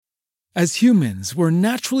As humans, we're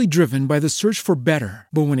naturally driven by the search for better.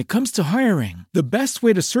 But when it comes to hiring, the best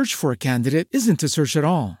way to search for a candidate isn't to search at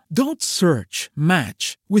all. Don't search,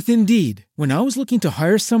 match with Indeed. When I was looking to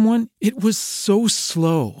hire someone, it was so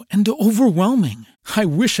slow and overwhelming. I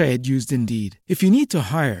wish I had used Indeed. If you need to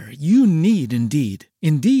hire, you need Indeed.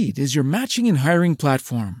 Indeed is your matching and hiring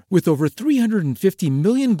platform with over 350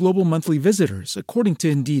 million global monthly visitors, according to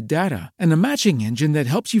Indeed data, and a matching engine that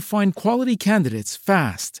helps you find quality candidates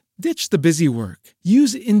fast. Ditch the busy work.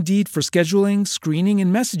 Use Indeed for scheduling, screening,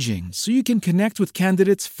 and messaging so you can connect with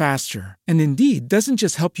candidates faster. And Indeed doesn't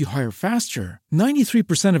just help you hire faster.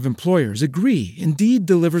 93% of employers agree Indeed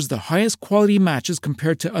delivers the highest quality matches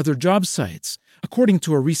compared to other job sites, according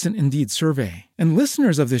to a recent Indeed survey. And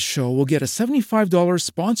listeners of this show will get a $75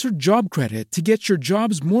 sponsored job credit to get your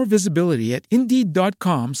jobs more visibility at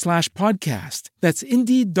Indeed.com/podcast. That's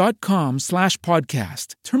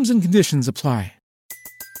Indeed.com/podcast. Terms and conditions apply.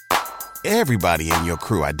 Everybody in your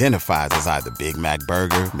crew identifies as either Big Mac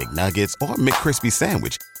Burger, McNuggets, or McCrispy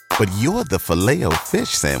Sandwich. But you're the Filet-O-Fish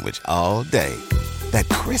Sandwich all day. That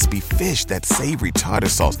crispy fish, that savory tartar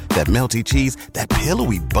sauce, that melty cheese, that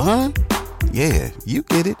pillowy bun. Yeah, you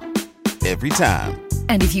get it. Every time.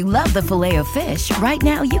 And if you love the Filet-O-Fish, right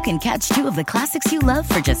now you can catch two of the classics you love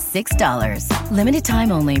for just $6. Limited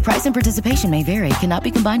time only. Price and participation may vary. Cannot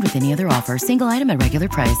be combined with any other offer. Single item at regular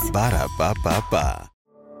price. Ba-da-ba-ba-ba.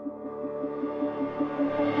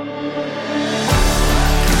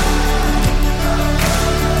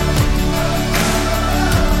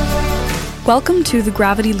 Welcome to the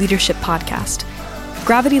Gravity Leadership Podcast.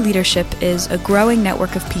 Gravity Leadership is a growing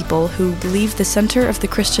network of people who believe the center of the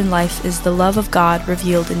Christian life is the love of God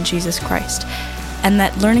revealed in Jesus Christ, and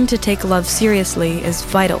that learning to take love seriously is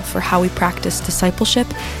vital for how we practice discipleship,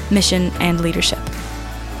 mission, and leadership.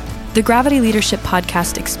 The Gravity Leadership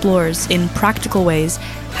Podcast explores, in practical ways,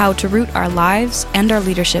 how to root our lives and our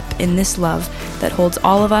leadership in this love that holds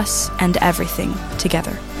all of us and everything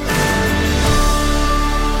together.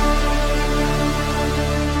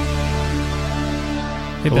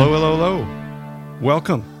 Hey, hello.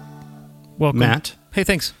 Welcome, Matt. Hey,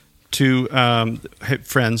 thanks. To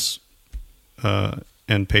friends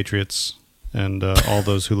and patriots and all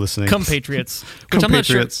those who listening. Come Patriots. Come I'm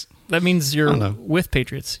Patriots. not sure. That means you're with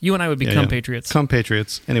Patriots. You and I would become Patriots. Come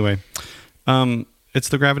Patriots. Anyway, it's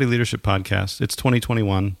the Gravity Leadership Podcast. It's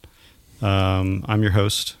 2021. I'm your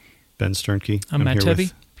host, Ben Sternke. I'm Matt here Tebby.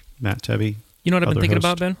 with Matt Tebby. You know what I've been thinking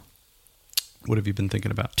about, Ben? What have you been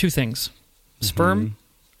thinking about? Two things. Sperm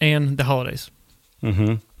and the holidays.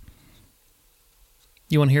 Mm-hmm.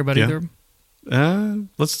 You want to hear about either of them?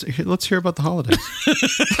 Let's hear about the holidays.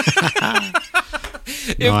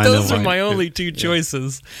 If those are my only two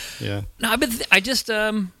choices. Yeah. No,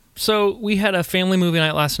 so we had a family movie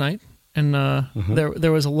night last night, and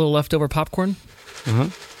there was a little leftover popcorn.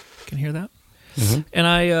 Can you hear that? And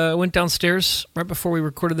I went downstairs right before we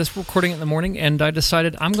recorded this, recording it in the morning, and I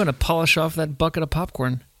decided I'm going to polish off that bucket of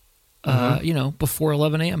popcorn. Before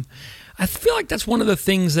 11 a.m. I feel like that's one of the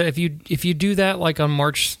things that if you do that like on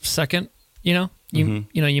March 2nd, you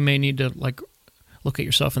may need to like look at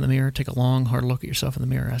yourself in the mirror, take a long, hard look at yourself in the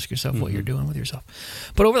mirror, ask yourself what you're doing with yourself.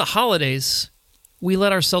 But over the holidays, we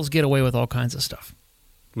let ourselves get away with all kinds of stuff.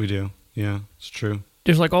 We do. Yeah, it's true.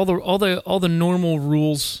 There's like all the normal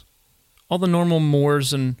rules, all the normal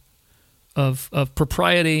mores and of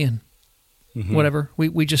propriety and whatever.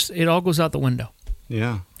 We just, it all goes out the window.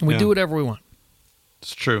 Yeah. And we do whatever we want.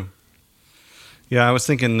 It's true. Yeah, I was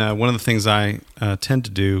thinking one of the things I tend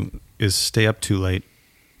to do is stay up too late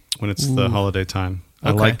when it's the holiday time.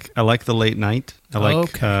 Okay. I like the late night. I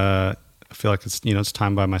feel like it's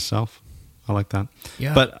time by myself. I like that.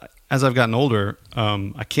 Yeah. But as I've gotten older,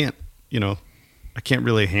 I can't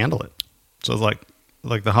really handle it. So it's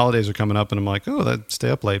like the holidays are coming up and I'm like, stay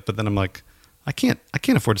up late. But then I'm like, I can't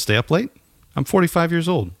afford to stay up late. I'm 45 years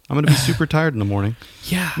old. I'm going to be super tired in the morning.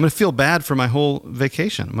 Yeah. I'm going to feel bad for my whole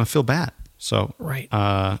vacation. I'm going to feel bad. So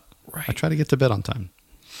I try to get to bed on time.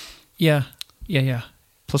 Yeah.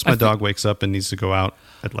 Plus my dog wakes up and needs to go out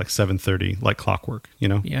at like 7:30, like clockwork,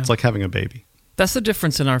 Yeah. It's like having a baby. That's the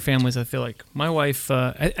difference in our families, I feel like. My wife,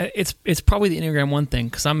 it's probably the Enneagram 1 thing,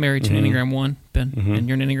 because I'm married to an Enneagram 1, Ben, and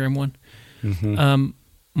you're an Enneagram 1.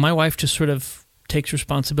 My wife just sort of takes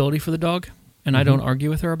responsibility for the dog, and I don't argue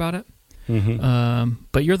with her about it.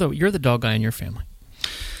 But you're the dog guy in your family.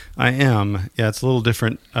 I am. Yeah, it's a little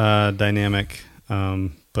different dynamic.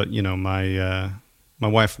 But my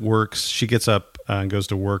wife works. She gets up and goes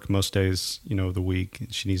to work most days, of the week.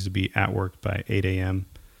 She needs to be at work by 8 a.m.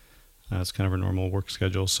 It's kind of her normal work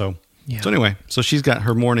schedule. So anyway, she's got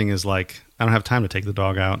her morning is like, I don't have time to take the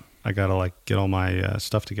dog out. I gotta like get all my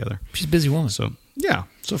stuff together. She's a busy woman. So yeah,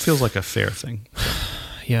 so it feels like a fair thing.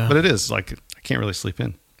 Yeah, but it is like I can't really sleep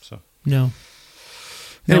in. So no.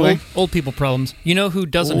 Anyway, no, old people problems. You know who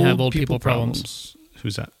doesn't have old people problems?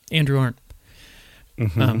 Who's that? Andrew Arndt.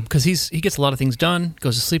 Because he gets a lot of things done.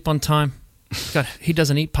 Goes to sleep on time. He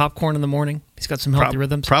doesn't eat popcorn in the morning. He's got some healthy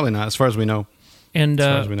rhythms. Probably not, as far as we know. And as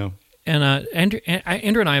far as we know. And Andrew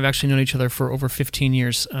and I have actually known each other for over 15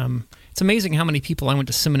 years. It's amazing how many people I went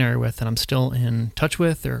to seminary with and I'm still in touch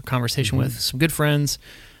with or conversation with. Some good friends,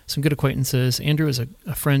 some good acquaintances. Andrew is a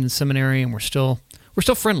friend in seminary, and we're still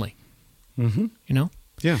friendly. You know?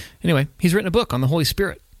 Yeah. Anyway, he's written a book on the Holy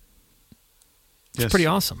Spirit. It's pretty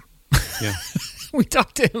awesome. Yeah. We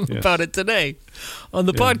talked to him about it today on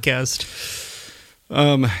the podcast.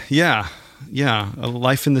 Yeah. A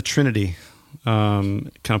life in the Trinity.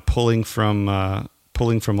 Kind of pulling from a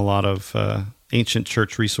lot of ancient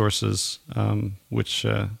church resources, which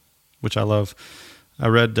I love. I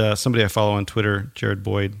read somebody I follow on Twitter, Jared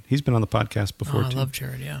Boyd. He's been on the podcast before too. I love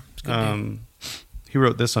Jared. Yeah, it's a good dude. He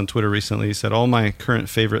wrote this on Twitter recently. He said, "All my current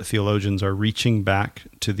favorite theologians are reaching back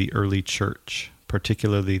to the early church,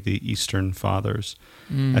 particularly the Eastern Fathers.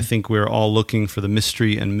 I think we're all looking for the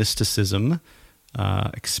mystery and mysticism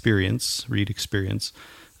experience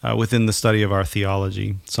within the study of our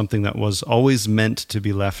theology, something that was always meant to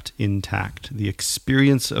be left intact. The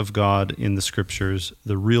experience of God in the Scriptures,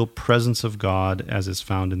 the real presence of God as is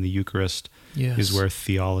found in the Eucharist, is where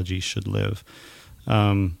theology should live."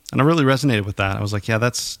 And I really resonated with that. I was like, yeah,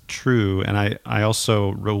 that's true. And I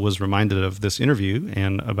also was reminded of this interview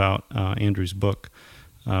and about Andrew's book,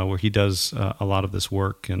 where he does a lot of this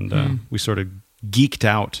work. And we sort of geeked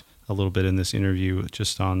out a little bit in this interview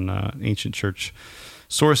just on ancient church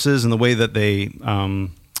sources and the way that they,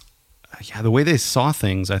 the way they saw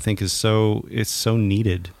things, I think it's so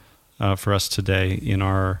needed for us today in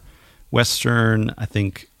our Western, I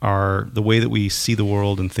think the way that we see the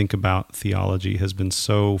world and think about theology has been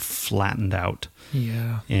so flattened out.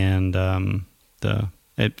 Yeah. And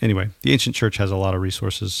anyway, the ancient church has a lot of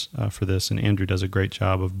resources for this, and Andrew does a great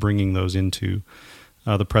job of bringing those into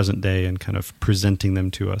the present day and kind of presenting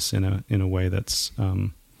them to us in a way that's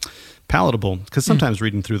palatable. Because sometimes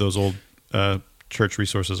reading through those old church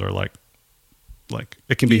resources are like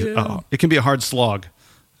it can be a hard slog.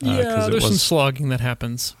 There's some slogging that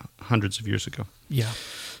happens hundreds of years ago. Yeah.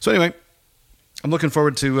 So anyway, I'm looking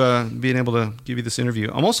forward to being able to give you this interview.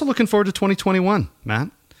 I'm also looking forward to 2021, Matt.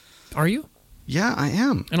 Are you? Yeah, I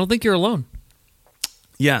am. I don't think you're alone.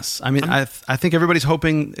 Yes. I mean, I think everybody's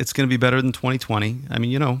hoping it's going to be better than 2020. I mean,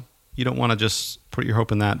 you don't want to just put your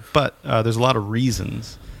hope in that. But there's a lot of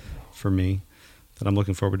reasons for me that I'm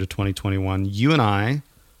looking forward to 2021. You and I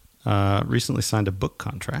recently signed a book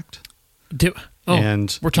contract.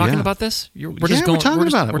 And we're talking about this? We're just going to talk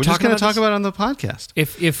about it on the podcast.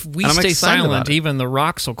 If we stay silent, even the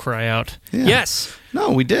rocks will cry out. Yeah. Yes.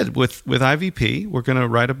 No, we did. With IVP, we're going to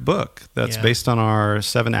write a book that's based on our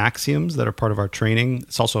 7 axioms that are part of our training.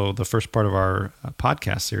 It's also the first part of our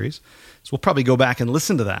podcast series. So we'll probably go back and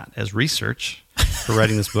listen to that as research for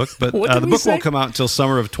writing this book. But the book won't come out until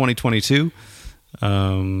summer of 2022.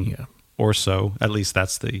 Or so. At least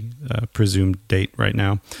that's the presumed date right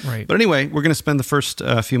now. Right. But anyway, we're going to spend the first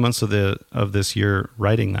few months of this year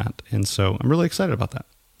writing that, and so I'm really excited about that.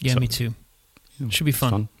 Yeah, me too. Should be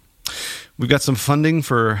fun. We've got some funding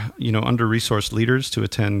for under-resourced leaders to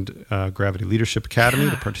attend Gravity Leadership Academy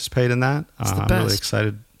to participate in that. I'm really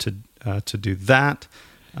excited to do that.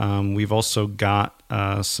 We've also got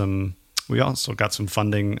some. We also got some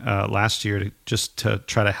funding last year to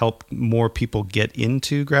try to help more people get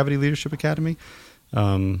into Gravity Leadership Academy,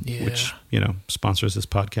 which sponsors this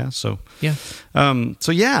podcast. So I'm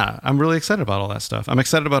really excited about all that stuff. I'm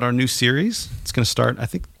excited about our new series. It's going to start, I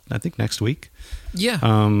think next week. Yeah.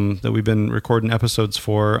 That we've been recording episodes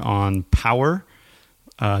for on power,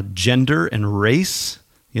 gender, and race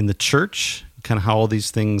in the church. Kind of how all these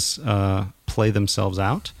things play themselves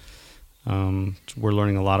out. We're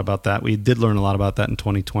learning a lot about that. We did learn a lot about that in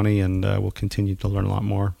 2020, and we'll continue to learn a lot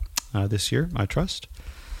more this year, I trust.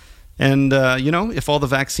 And, if all the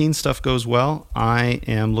vaccine stuff goes well, I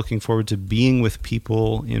am looking forward to being with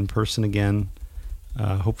people in person again,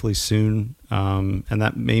 hopefully soon. And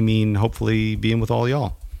that may mean hopefully being with all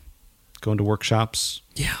y'all, going to workshops,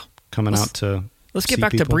 coming out to Let's get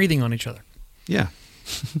back to breathing on each other. Yeah.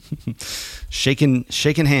 shaking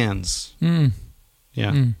hands.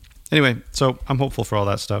 Yeah. Anyway, so I'm hopeful for all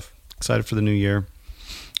that stuff. Excited for the new year.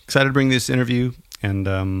 Excited to bring this interview and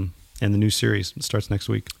the new series. It starts next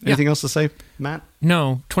week. Anything else to say, Matt?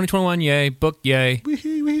 No. 2021, yay. Book, yay.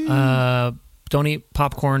 Don't eat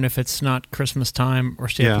popcorn if it's not Christmas time, or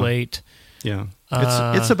stay up late. Yeah.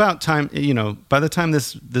 It's about time, by the time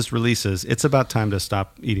this releases, it's about time to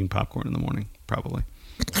stop eating popcorn in the morning, probably.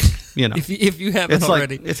 If you haven't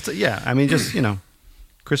already.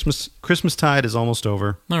 Christmas tide is almost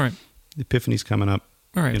over. All right. Epiphany's coming up.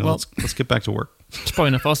 All right. Let's get back to work. It's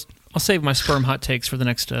probably enough. I'll save my sperm hot takes for the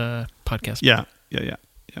next podcast. Yeah.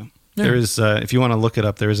 There is, if you want to look it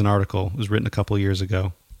up, there is an article. It was written a couple of years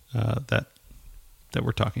ago that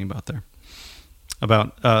we're talking about there,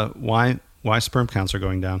 about why sperm counts are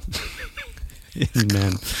going down in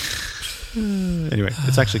men. Anyway,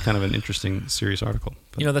 it's actually kind of an interesting, serious article.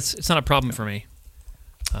 But, it's not a problem for me.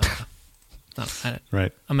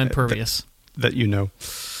 Right. I'm impervious. That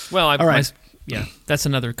Well, all right. That's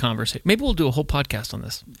another conversation. Maybe we'll do a whole podcast on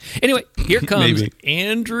this. Anyway, here comes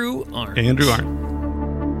Andrew Arndt. Andrew Arndt.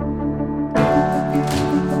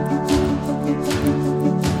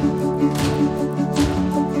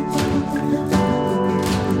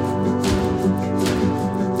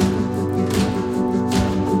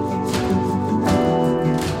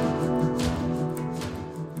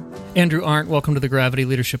 Andrew Arndt, welcome to the Gravity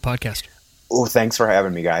Leadership Podcast. Oh, thanks for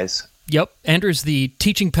having me, guys. Yep. Andrew's the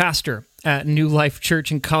teaching pastor at New Life Church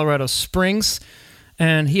in Colorado Springs,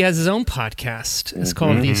 and he has his own podcast. It's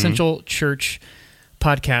called the Essential Church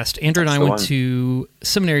Podcast. Andrew and I went to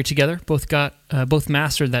seminary together, both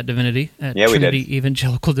mastered that divinity at Trinity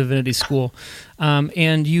Evangelical Divinity School.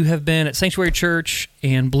 And you have been at Sanctuary Church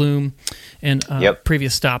and Bloom and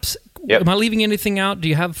previous stops. Yep. Am I leaving anything out? Do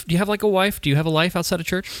you have like a wife? Do you have a life outside of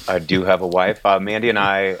church? I do have a wife. Mandy and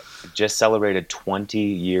I just celebrated 20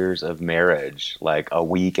 years of marriage like a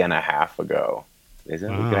week and a half ago. Is it?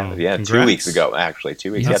 Wow. Yeah, Congrats. 2 weeks ago, actually.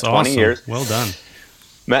 2 weeks. That's 20 awesome. years. Well done.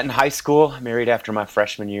 Met in high school, married after my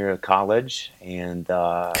freshman year of college, and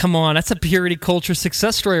come on, that's a purity culture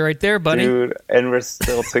success story right there, buddy. Dude, and we're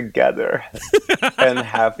still together and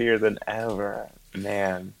happier than ever,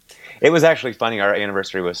 man. It was actually funny. Our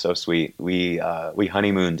anniversary was so sweet. We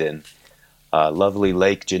honeymooned in lovely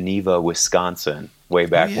Lake Geneva, Wisconsin, way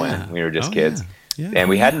back when we were just kids, and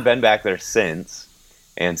we hadn't been back there since.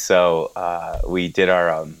 And so we did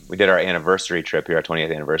our anniversary trip here. Our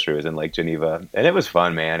 20th anniversary was in Lake Geneva, and it was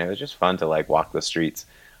fun, man. It was just fun to like walk the streets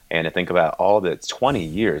and to think about all the 20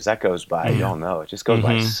 years that goes by. You don't know; it just goes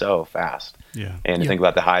by so fast. Yeah, and to think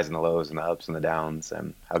about the highs and the lows and the ups and the downs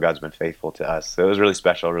and how God's been faithful to us. So it was really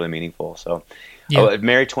special, really meaningful. So I was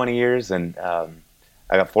married 20 years, and I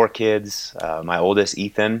got 4 kids. My oldest,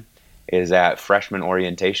 Ethan, is at freshman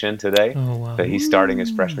orientation today. Oh, wow. So he's starting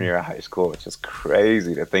his freshman year of high school, which is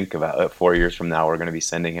crazy to think about. 4 years from now, we're going to be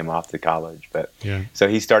sending him off to college. But so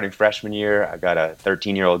he's starting freshman year. I got a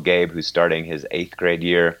 13-year-old Gabe who's starting his 8th grade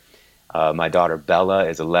year. My daughter Bella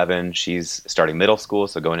is 11. She's starting middle school,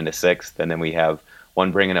 so going into 6th. And then we have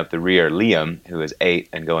one bringing up the rear, Liam, who is 8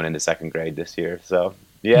 and going into 2nd grade this year. So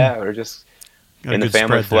we're just in the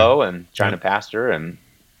family flow and trying to pastor and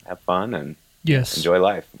have fun and enjoy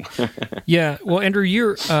life. Yeah. Well, Andrew,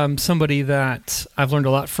 you're somebody that I've learned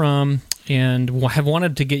a lot from and have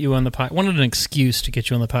wanted to get you on the podcast. Wanted an excuse to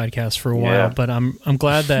get you on the podcast for a while, but I'm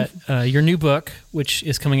glad that your new book, which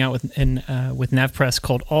is coming out with Nav Press,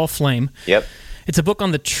 called All Flame. Yep. It's a book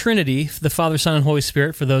on the Trinity, the Father, Son, and Holy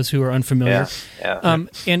Spirit, for those who are unfamiliar. Yeah.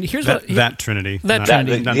 And here's that Trinity. Not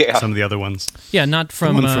some of the other ones. Yeah, not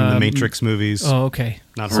from the one from the Matrix movies. Oh, okay.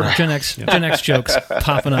 Not from Gen X jokes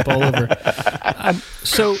popping up all over.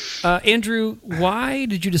 So, Andrew, why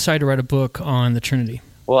did you decide to write a book on the Trinity?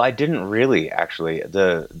 Well, I didn't really, actually.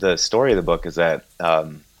 The story of the book is that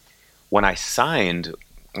when I signed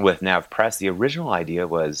with Nav Press, the original idea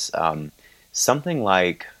was something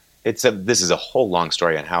like, this is a whole long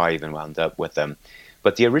story on how I even wound up with them,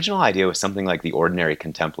 but the original idea was something like the ordinary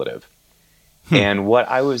contemplative. And what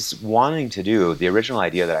I was wanting to do, the original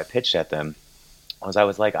idea that I pitched at them, was I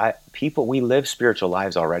was like, we live spiritual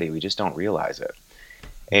lives already, we just don't realize it.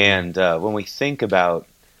 And when we think about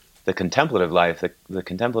the contemplative life, the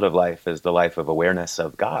contemplative life is the life of awareness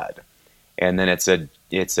of God, and then it's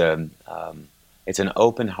an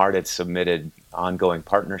open-hearted, submitted, ongoing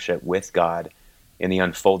partnership with God in the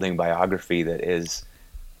unfolding biography that is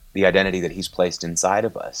the identity that He's placed inside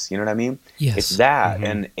of us. You know what I mean? Yes. It's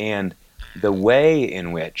that, and the way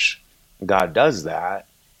in which God does that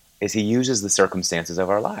is He uses the circumstances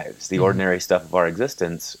of our lives. The ordinary stuff of our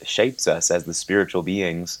existence shapes us as the spiritual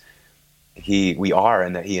beings we are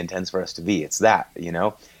and that He intends for us to be. It's that, you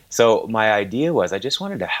know? So my idea was I just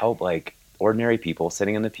wanted to help like ordinary people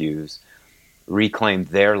sitting in the pews reclaim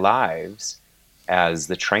their lives as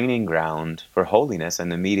the training ground for holiness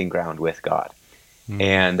and the meeting ground with God.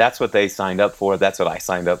 And that's what they signed up for. That's what I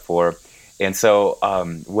signed up for. And so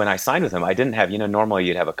when I signed with him, I didn't have, normally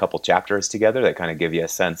you'd have a couple chapters together that kind of give you a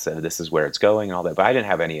sense of this is where it's going and all that. But I didn't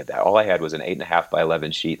have any of that. All I had was an 8.5 by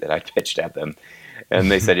 11 sheet that I pitched at them. And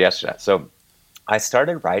they said yes to that. So I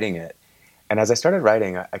started writing it. And as I started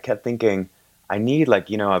writing, I kept thinking, I need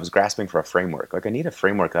I was grasping for a framework. I need a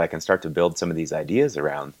framework that I can start to build some of these ideas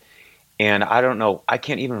around. And I don't know, I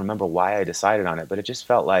can't even remember why I decided on it, but it just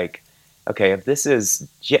felt like, okay,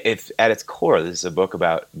 if at its core, this is a book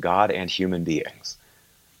about God and human beings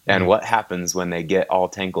and what happens when they get all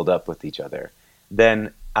tangled up with each other,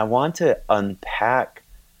 then I want to unpack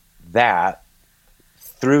that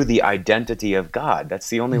through the identity of God. That's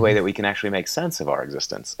the only way that we can actually make sense of our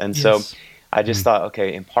existence. And so I just thought,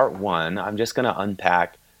 okay, in part 1, I'm just going to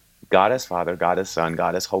unpack God as Father, God as Son,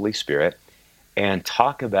 God as Holy Spirit, and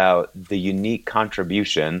talk about the unique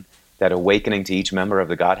contribution that awakening to each member of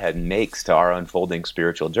the Godhead makes to our unfolding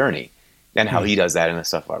spiritual journey, and how he does that in the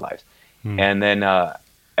stuff of our lives. And then,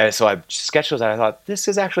 so I sketched those out. I thought, this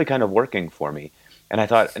is actually kind of working for me. And I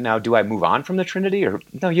thought, now, do I move on from the Trinity? Or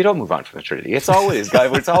no, you don't move on from the Trinity. It's always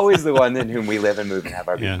God. It's always the one in whom we live and move and have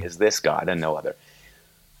our being is this God and no other.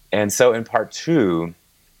 And so in part 2,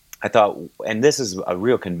 I thought, and this is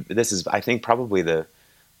I think probably the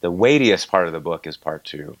weightiest part of the book is part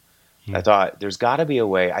 2. I thought there's got to be a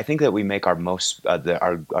way. I think that we make our most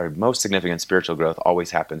significant spiritual growth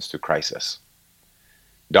always happens through crisis,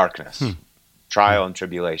 darkness, trial and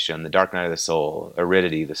tribulation, the dark night of the soul,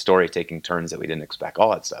 aridity, the story taking turns that we didn't expect,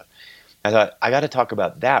 all that stuff. I thought I got to talk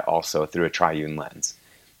about that also through a triune lens.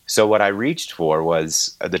 So what I reached for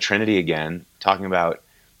was the Trinity again, talking about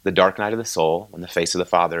the dark night of the soul, when the face of the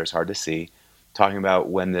Father is hard to see, talking about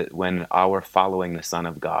when our following the Son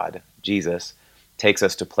of God, Jesus, takes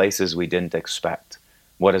us to places we didn't expect.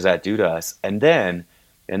 What does that do to us? And then,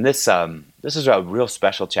 and this is a real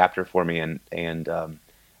special chapter for me, and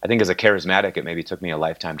I think as a charismatic, it maybe took me a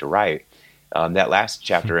lifetime to write. That last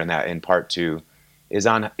chapter in part 2 is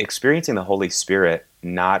on experiencing the Holy Spirit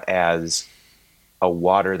not as a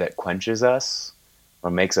water that quenches us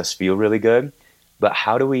or makes us feel really good, but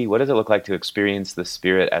what does it look like to experience the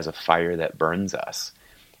Spirit as a fire that burns us?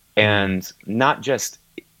 And not just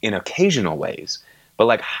in occasional ways,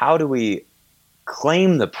 but how do we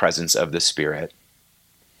claim the presence of the Spirit?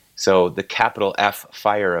 So the capital F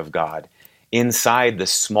fire of God inside the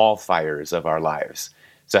small fires of our lives.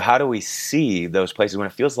 So how do we see those places when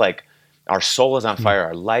it feels like our soul is on fire,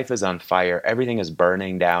 our life is on fire, everything is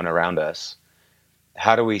burning down around us?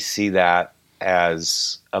 How do we see that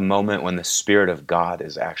as a moment when the Spirit of God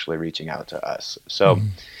is actually reaching out to us? So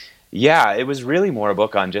it was really more a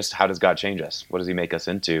book on just how does God change us? What does he make us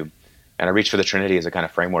into? And I reached for the Trinity as a kind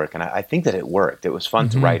of framework, and I think that it worked. It was fun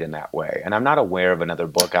to write in that way. And I'm not aware of another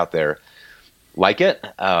book out there like it,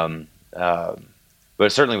 but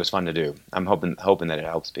it certainly was fun to do. I'm hoping that it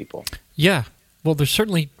helps people. Yeah. Well, there's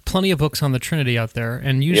certainly plenty of books on the Trinity out there,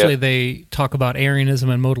 and usually they talk about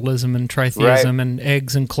Arianism and modalism and tritheism and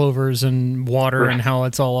eggs and clovers and water and how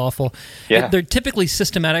it's all awful. Yeah. They're typically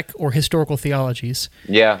systematic or historical theologies.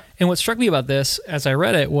 Yeah. And what struck me about this, as I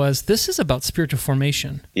read it, was this is about spiritual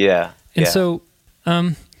formation. Yeah. And so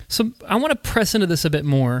I want to press into this a bit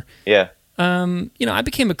more. Yeah. I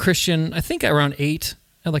became a Christian, I think around 8,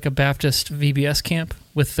 at a Baptist VBS camp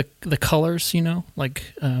with the colors,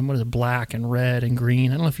 what is it, black and red and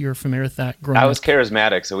green. I don't know if you were familiar with that growing up. I was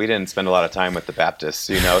charismatic, so we didn't spend a lot of time with the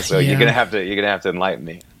Baptists, so you're gonna have to enlighten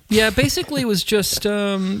me. Yeah, basically it was just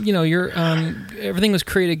everything was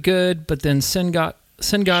created good, but then sin got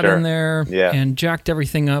in there and jacked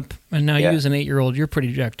everything up, and now you as an 8-year-old, you're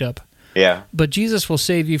pretty jacked up. Yeah. But Jesus will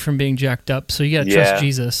save you from being jacked up, so you got to trust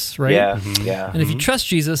Jesus, right? Yeah. Yeah. And if you trust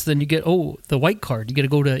Jesus, then you get the white card. You got to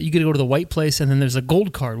go to the white place, and then there's a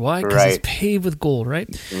gold card. Why? Because it's paved with gold, right?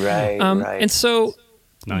 Right. And so,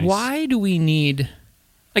 why do we need?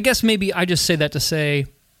 I guess maybe I just say that to say,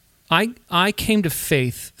 I came to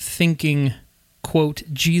faith thinking, quote,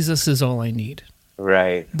 Jesus is all I need.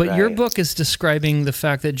 Right. But your book is describing the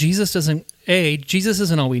fact that Jesus isn't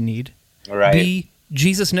all we need. Right. B,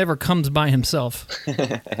 Jesus never comes by himself.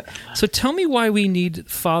 So tell me why we need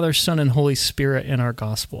Father, Son, and Holy Spirit in our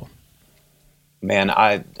gospel. Man,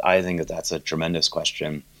 I think that's a tremendous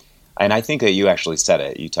question. And I think that you actually said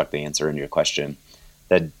it. You tucked the answer in your question,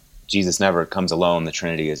 that Jesus never comes alone. The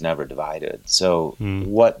Trinity is never divided. So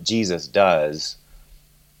what Jesus does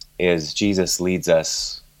is Jesus leads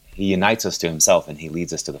us, he unites us to himself, and he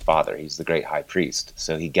leads us to the Father. He's the great high priest.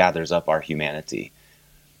 So he gathers up our humanity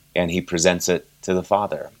and he presents it to the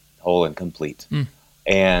Father, whole and complete.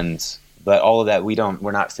 But all of that,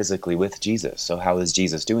 we're not physically with Jesus. So how is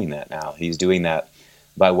Jesus doing that now? He's doing that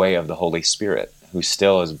by way of the Holy Spirit, who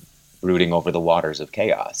still is brooding over the waters of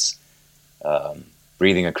chaos,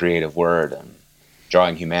 breathing a creative word, and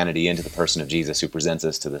drawing humanity into the person of Jesus who presents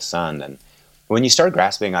us to the Son. And when you start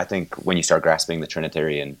grasping, I think when you start grasping the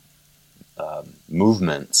Trinitarian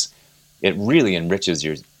movements, it really enriches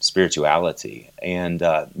your spirituality. And,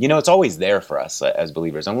 it's always there for us as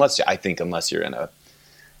believers, unless you're in a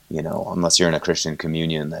Christian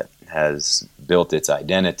communion that has built its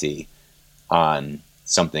identity on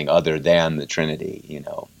something other than the Trinity,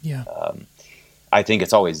 Yeah. I think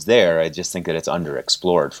it's always there. I just think that it's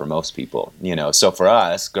underexplored for most people, So for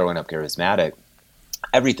us, growing up charismatic,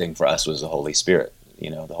 everything for us was the Holy Spirit,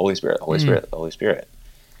 the Holy Spirit, the Holy Spirit, the Holy Spirit.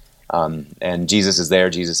 And Jesus is there.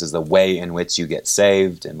 Jesus is the way in which you get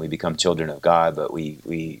saved and we become children of God, but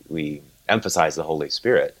we emphasize the Holy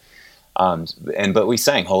Spirit. But we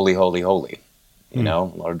sang Holy, Holy, Holy,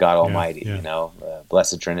 Lord God Almighty,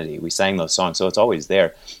 Blessed Trinity. We sang those songs. So it's always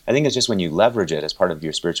there. I think it's just when you leverage it as part of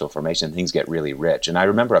your spiritual formation, things get really rich. And I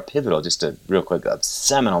remember a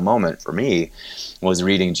seminal moment for me was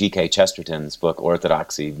reading G.K. Chesterton's book,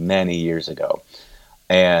 Orthodoxy, many years ago.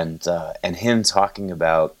 And him talking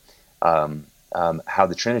about how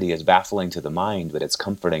the Trinity is baffling to the mind, but it's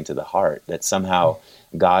comforting to the heart, that somehow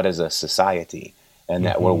God is a society and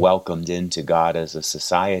that we're welcomed into God as a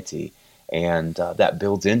society. And that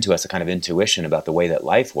builds into us a kind of intuition about the way that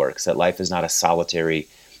life works, that life is not a solitary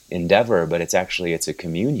endeavor, but it's a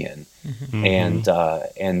communion.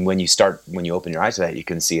 And when you open your eyes to that, you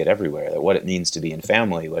can see it everywhere, that what it means to be in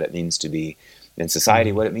family, what it means to be in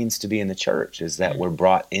society, what it means to be in the church, is that we're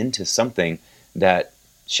brought into something that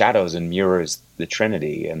shadows and mirrors the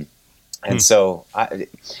Trinity. And so I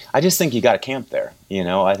just think you got to camp there.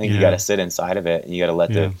 I think you got to sit inside of it, and you got to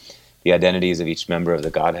let the identities of each member of the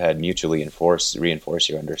Godhead mutually reinforce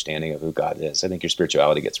your understanding of who God is. I think your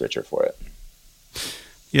spirituality gets richer for it.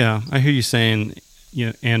 Yeah, I hear you saying,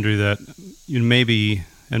 Andrew, that maybe,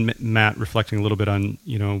 and Matt reflecting a little bit on,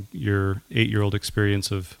 your 8-year-old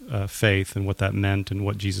experience of faith and what that meant and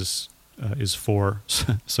what Jesus is for,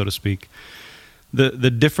 so to speak. The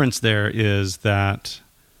difference there is that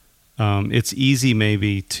it's easy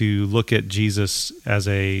maybe to look at Jesus as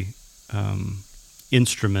a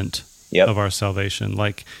instrument of our salvation.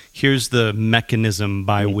 Like, here's the mechanism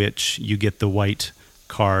by which you get the white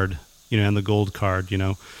card, and the gold card,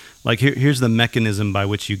 Like, here's the mechanism by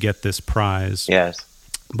which you get this prize. Yes.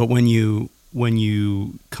 But when you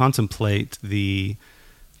contemplate the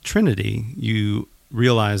Trinity, you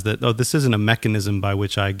realize that, this isn't a mechanism by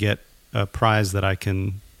which I get a prize that I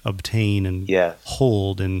can obtain and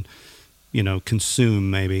hold and,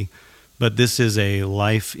 consume maybe. But this is a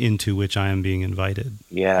life into which I am being invited.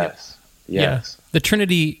 Yes. Yes. Yeah.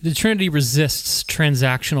 The Trinity resists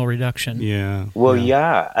transactional reduction. Yeah. Well,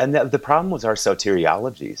 and the problem was our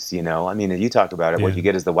soteriologies. You talk about it. What you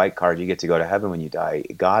get is the white card. You get to go to heaven when you die.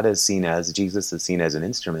 Jesus is seen as an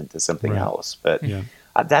instrument to something else. But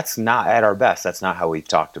that's not at our best. That's not how we've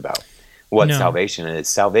talked about what salvation is.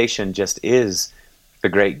 Salvation just is the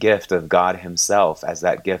great gift of God himself, as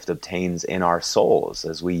that gift obtains in our souls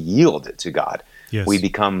as we yield it to God. Yes. We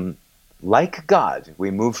become like God. We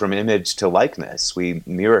move from image to likeness. We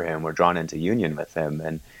mirror him. We're drawn into union with him.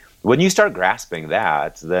 And when you start grasping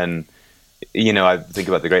that, then, I think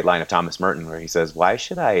about the great line of Thomas Merton where he says, why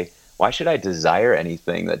should I desire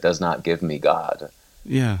anything that does not give me God?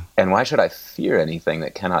 Yeah. And why should I fear anything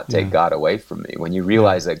that cannot take God away from me? When you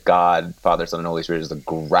realize that God, Father, Son, and Holy Spirit is the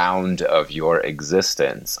ground of your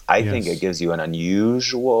existence, I think it gives you an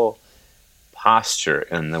unusual posture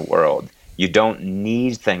in the world. You don't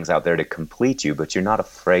need things out there to complete you, but you're not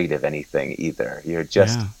afraid of anything either. You're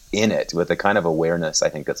just in it with a kind of awareness, I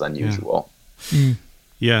think, that's unusual. Yeah.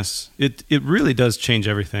 Yes. It really does change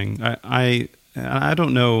everything. I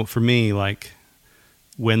don't know, for me, like,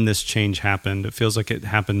 when this change happened. It feels like it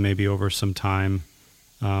happened maybe over some time.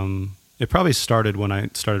 It probably started when I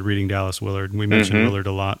started reading Dallas Willard. We mentioned Willard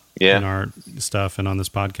a lot in our stuff and on this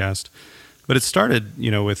podcast. But it started,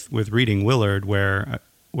 with reading Willard, where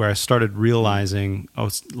I started realizing,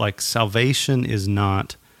 like, salvation is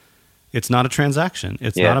it's not a transaction.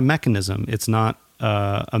 It's not a mechanism. It's not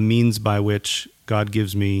a means by which God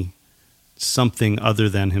gives me something other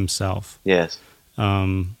than himself. Yes.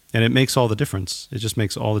 And it makes all the difference. It just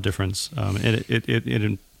makes all the difference. I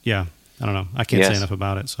don't know. I can't say enough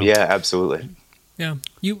about it. So. Yeah, absolutely. Yeah.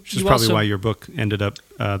 Which is probably why your book ended up,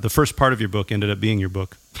 the first part of your book ended up being your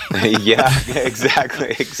book. Yeah,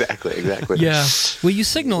 exactly. Yeah. Well, you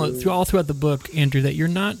signal it all throughout the book, Andrew, that you're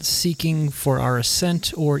not seeking for our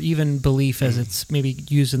assent or even belief as it's maybe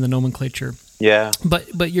used in the nomenclature. Yeah.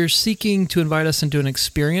 But you're seeking to invite us into an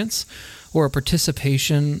experience or a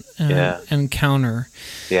participation encounter.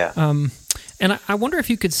 Yeah. And I wonder if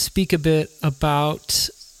you could speak a bit about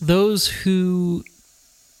those who,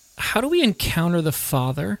 how do we encounter the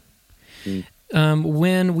Father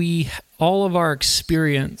when all of our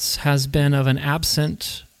experience has been of an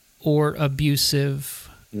absent or abusive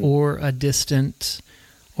or a distant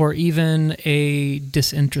or even a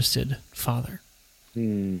disinterested Father?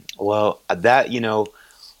 Well,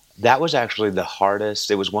 that was actually the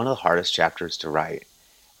hardest. It was one of the hardest chapters to write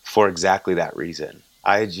for exactly that reason.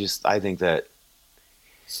 I think that,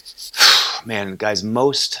 man, guys,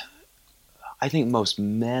 I think most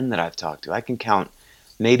men that I've talked to, I can count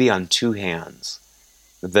maybe on two hands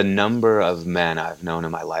the number of men I've known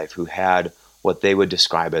in my life who had what they would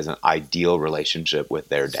describe as an ideal relationship with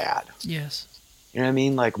their dad. Yes. You know what I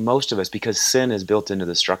mean? Like most of us, because sin is built into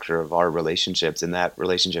the structure of our relationships, and that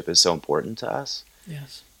relationship is so important to us.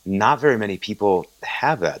 Yes. Not very many people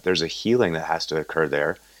have that. There's a healing that has to occur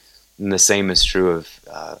there. And the same is true of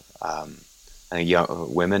I think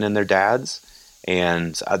young women and their dads.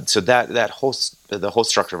 And so the whole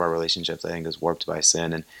structure of our relationships, I think, is warped by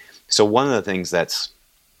sin. And so one of the things that's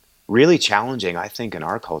really challenging, I think, in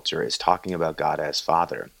our culture is talking about God as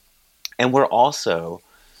Father. And we're also,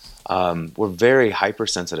 we're very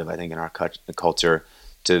hypersensitive, I think, in our culture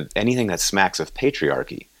to anything that smacks of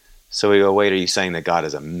patriarchy. So we go, wait, are you saying that God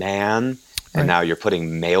is a man? And now you're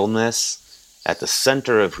putting maleness at the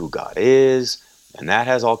center of who God is? And that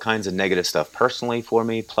has all kinds of negative stuff personally for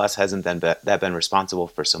me. Plus, hasn't that been responsible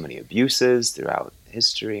for so many abuses throughout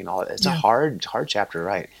history and all that? It's a hard chapter to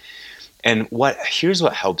write. And here's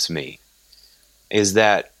what helps me is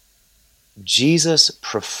that Jesus'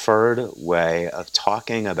 preferred way of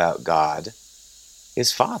talking about God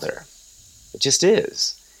is Father. It just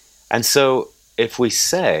is. And so if we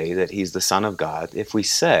say that he's the Son of God, if we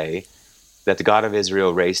say that the God of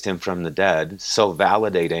Israel raised him from the dead, so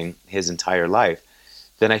validating his entire life,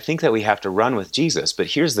 then I think that we have to run with Jesus. But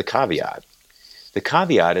here's the caveat. The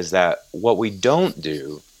caveat is that what we don't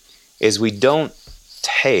do is we don't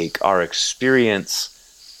take our experience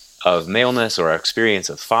of maleness or our experience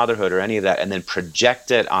of fatherhood or any of that and then project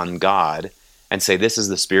it on God and say this is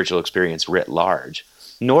the spiritual experience writ large.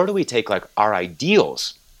 Nor do we take like our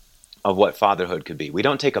ideals of what fatherhood could be. We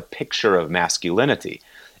don't take a picture of masculinity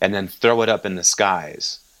and then throw it up in the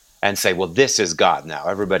skies and say, well, this is God now.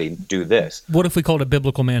 Everybody do this. What if we called it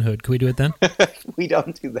biblical manhood? Could we do it then? We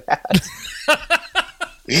don't do that.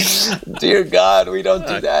 Dear God, we don't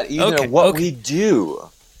do that either. What we do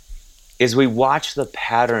is we watch the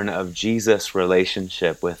pattern of Jesus'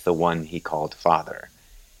 relationship with the one he called Father.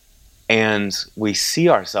 And we see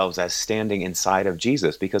ourselves as standing inside of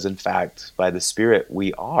Jesus because, in fact, by the Spirit,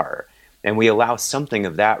 we are. And we allow something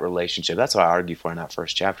of that relationship. That's what I argue for in that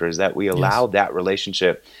first chapter, is that we allow that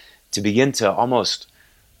relationship to begin to almost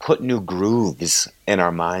put new grooves in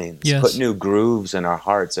our minds, put new grooves in our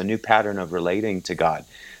hearts, a new pattern of relating to God.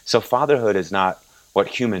 So fatherhood is not what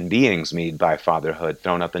human beings mean by fatherhood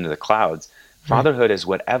thrown up into the clouds. Fatherhood is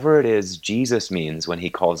whatever it is Jesus means when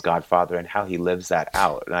he calls God Father and how he lives that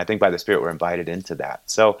out. And I think by the Spirit we're invited into that.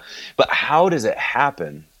 So, but how does it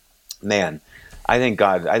happen? Man, I think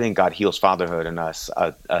God heals fatherhood in us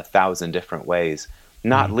a 1,000 different ways,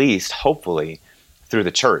 not least, hopefully, through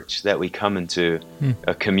the church, that we come into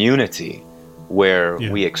a community where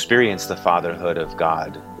we experience the fatherhood of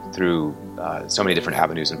God through so many different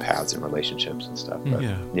avenues and paths and relationships and stuff. But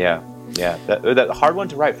that hard one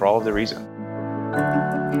to write for all of the reasons.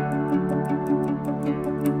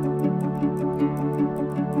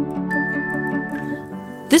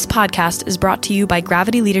 This podcast is brought to you by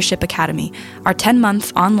Gravity Leadership Academy, our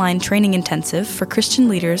 10-month online training intensive for Christian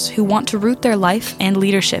leaders who want to root their life and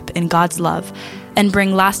leadership in God's love and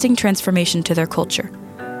bring lasting transformation to their culture.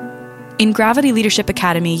 In Gravity Leadership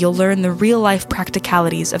Academy, you'll learn the real-life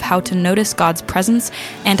practicalities of how to notice God's presence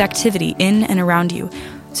and activity in and around you,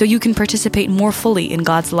 so you can participate more fully in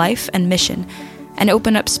God's life and mission, and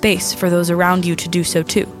open up space for those around you to do so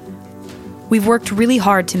too. We've worked really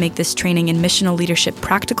hard to make this training in missional leadership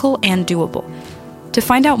practical and doable. To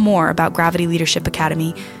find out more about Gravity Leadership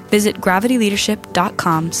Academy, visit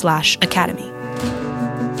gravityleadership.com/academy.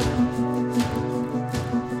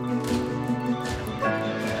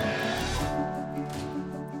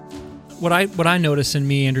 What I notice in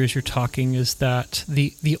me, Andrew, as you're talking, is that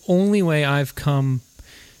the only way I've come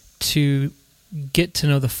to get to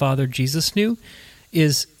know the Father Jesus knew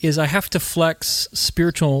is I have to flex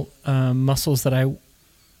spiritual muscles that I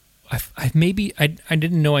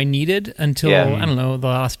didn't know I needed until I don't know, the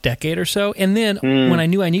last decade or so. And then when I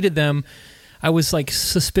knew I needed them, I was like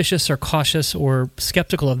suspicious or cautious or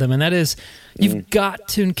skeptical of them, and that is, you've got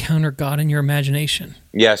to encounter God in your imagination.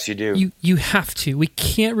 Yes, you do. You have to. We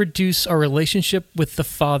can't reduce our relationship with the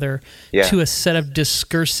Father to a set of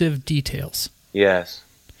discursive details. Yes.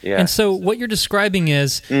 Yes. And so what you're describing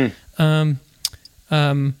is finding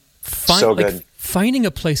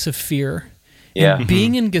a place of fear and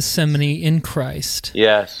being in Gethsemane in Christ.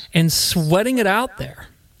 Yes. And sweating it out there.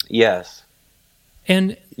 Yes.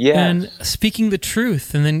 And speaking the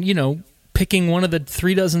truth, and then, picking one of the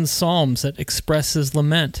 36 Psalms that expresses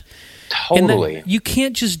lament. Totally. You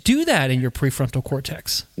can't just do that in your prefrontal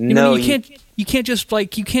cortex. You can't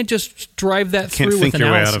just drive that through with analysis.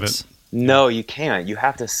 Your way out of it. No, you can't. You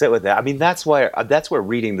have to sit with that. I mean, that's where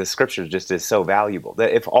reading the scriptures just is so valuable.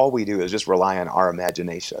 That if all we do is just rely on our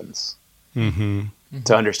imaginations to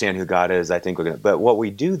understand who God is, I think we're going to. But what we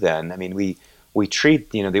do then, I mean, we treat,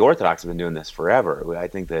 the Orthodox have been doing this forever. I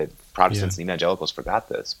think that Protestants and evangelicals forgot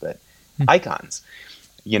this, but icons.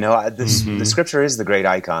 The scripture is the great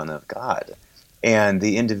icon of God. And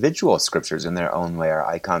the individual scriptures in their own way are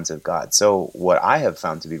icons of God. So what I have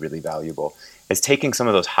found to be really valuable is taking some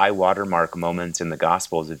of those high watermark moments in the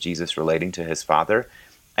Gospels of Jesus relating to his Father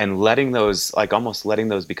and letting those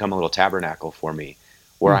become a little tabernacle for me,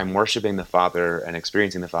 where I'm worshiping the Father and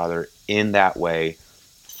experiencing the Father in that way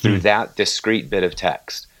through that discrete bit of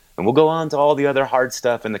text. And we'll go on to all the other hard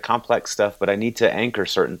stuff and the complex stuff, but I need to anchor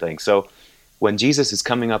certain things. So when Jesus is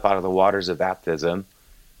coming up out of the waters of baptism,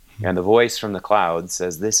 and the voice from the cloud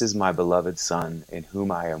says, "This is my beloved Son, in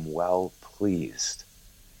whom I am well pleased,"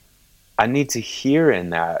 I need to hear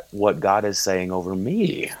in that what God is saying over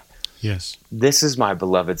me. Yes. This is my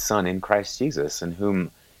beloved Son in Christ Jesus, in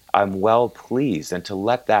whom I'm well pleased. And to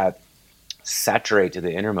let that saturate to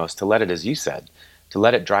the innermost, to let it, as you said, to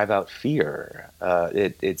let it drive out fear,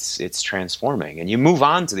 it's transforming. And you move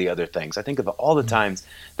on to the other things. I think of all the times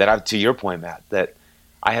that to your point, Matt, that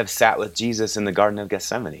I have sat with Jesus in the Garden of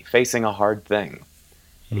Gethsemane, facing a hard thing.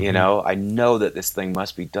 I know that this thing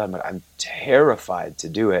must be done, but I'm terrified to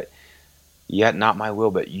do it. Yet not my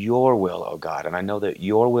will, but your will, O God. And I know that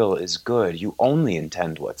your will is good. You only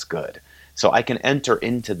intend what's good. So I can enter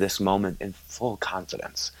into this moment in full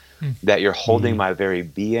confidence that you're holding my very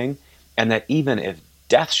being, and that even if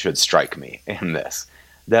death should strike me in this,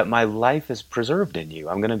 that my life is preserved in you.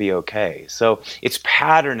 I'm going to be okay. So it's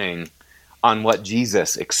patterning on what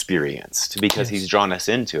Jesus experienced, because he's drawn us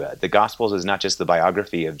into it. The Gospels is not just the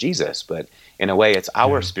biography of Jesus, but in a way it's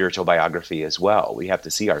our spiritual biography as well. We have to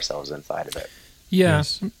see ourselves inside of it. Yeah.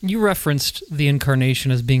 Yes. You referenced the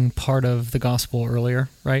incarnation as being part of the gospel earlier,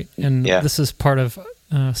 right? And this is part of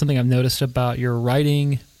something I've noticed about your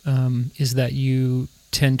writing, is that you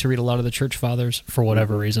tend to read a lot of the church fathers for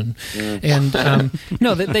whatever reason. And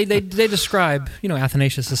they describe,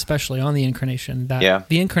 Athanasius especially on the incarnation, that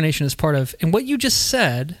the incarnation is part of, and what you just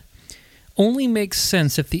said only makes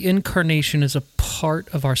sense if the incarnation is a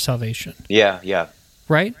part of our salvation. Yeah.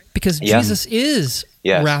 Right? Because Jesus is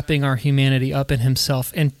wrapping our humanity up in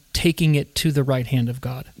himself and taking it to the right hand of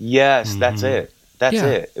God. Yes, that's it. That's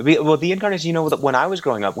it. The incarnation, when I was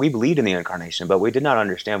growing up, we believed in the incarnation, but we did not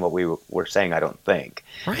understand what we were saying, I don't think.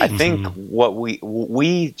 Right. I think what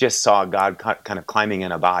we just saw God kind of climbing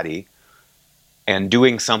in a body and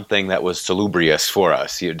doing something that was salubrious for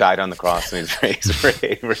us. He died on the cross and he's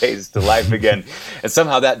raised to life again. And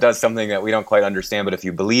somehow that does something that we don't quite understand, but if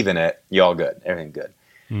you believe in it, you're all good. Everything good.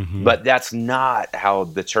 But that's not how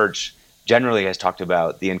the church generally has talked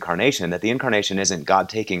about the incarnation, that the incarnation isn't God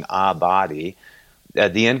taking a body.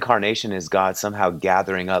 The incarnation is God somehow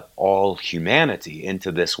gathering up all humanity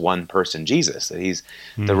into this one person, Jesus, that he's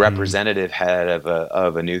the representative head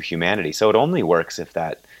of a new humanity. So it only works if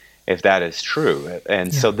that is true.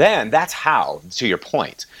 And so then that's how, to your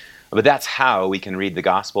point, but that's how we can read the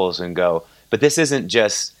Gospels and go, but this isn't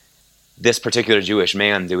just this particular Jewish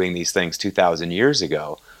man doing these things 2,000 years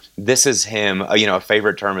ago. This is him, a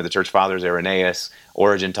favorite term of the church fathers, Irenaeus,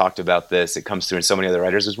 Origen talked about this. It comes through in so many other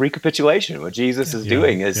writers, is recapitulation. What Jesus is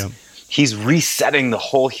doing is he's resetting the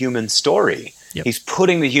whole human story. He's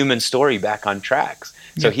putting the human story back on tracks.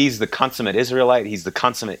 So he's the consummate Israelite. He's the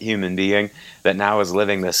consummate human being that now is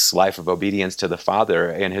living this life of obedience to the Father.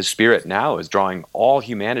 And his spirit now is drawing all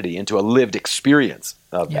humanity into a lived experience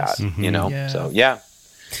of that, So,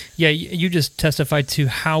 Yeah, you just testified to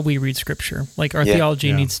how we read Scripture. Like our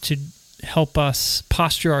theology needs to help us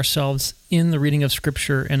posture ourselves in the reading of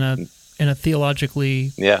Scripture in a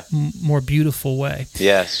theologically more beautiful way.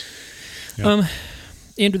 Yes.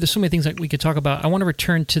 Andrew, there's so many things that we could talk about. I want to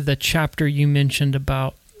return to the chapter you mentioned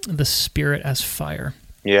about the Spirit as fire.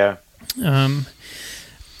 Yeah.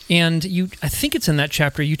 And I think it's in that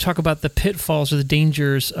chapter, you talk about the pitfalls or the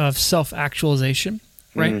dangers of self-actualization,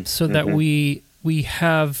 right? So that we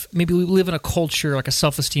live in a culture, like a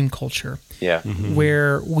self-esteem culture,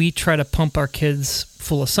 where we try to pump our kids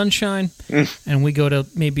full of sunshine, and we go to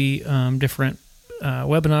maybe different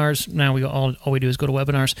webinars. Now all we do is go to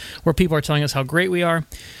webinars where people are telling us how great we are,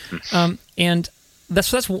 and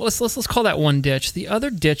let's call that one ditch. The other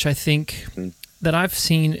ditch, I think, that I've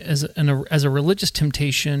seen as a religious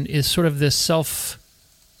temptation is sort of this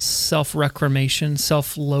self-reclamation,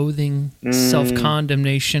 self-loathing,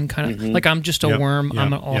 self-condemnation, kind of like I'm just a worm,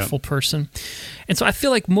 I'm an awful person. And so I feel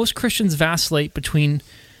like most Christians vacillate between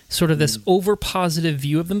sort of this over-positive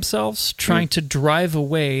view of themselves, trying to drive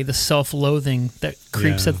away the self-loathing that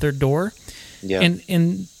creeps at their door. Yeah.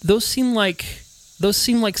 And those seem like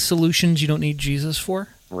solutions you don't need Jesus for.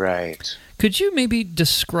 Right. Could you maybe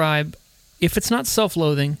describe, if it's not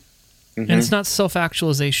self-loathing and it's not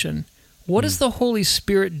self-actualization, what does the Holy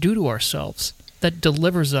Spirit do to ourselves that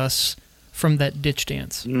delivers us from that ditch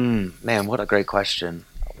dance? Man, what a great question.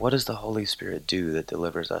 What does the Holy Spirit do that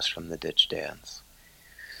delivers us from the ditch dance?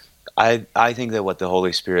 I think that what the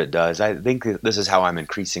Holy Spirit does, I think this is how I'm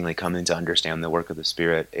increasingly coming to understand the work of the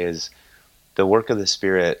Spirit, is the work of the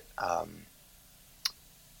Spirit,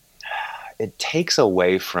 it takes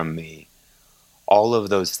away from me all of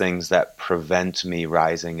those things that prevent me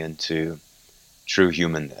rising into true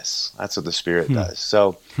humanness. That's what the Spirit does.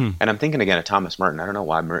 So, and I'm thinking again of Thomas Merton. I don't know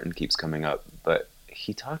why Merton keeps coming up, but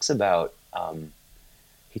he talks about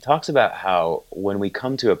how when we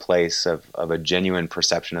come to a place of a genuine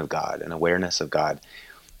perception of God and awareness of God,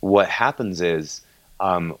 what happens is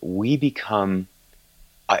we become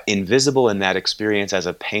invisible in that experience as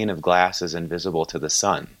a pane of glass is invisible to the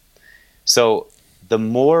sun. So the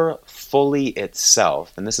more fully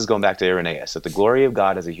itself, and this is going back to Irenaeus, that the glory of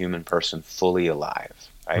God as a human person fully alive,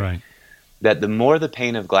 right? That the more the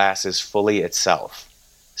pane of glass is fully itself,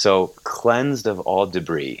 so cleansed of all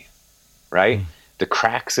debris, right? The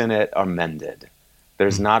cracks in it are mended.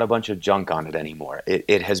 There's not a bunch of junk on it anymore.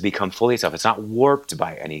 It has become fully itself. It's not warped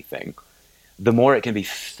by anything. The more it can be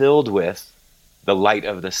filled with the light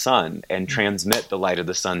of the sun and transmit the light of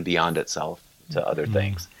the sun beyond itself to other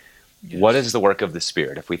things. Yes. What is the work of the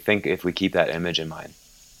Spirit? If we keep that image in mind,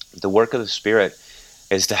 the work of the Spirit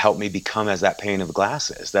is to help me become as that pane of glass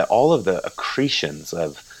is, that all of the accretions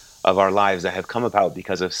of our lives that have come about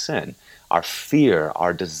because of sin, our fear,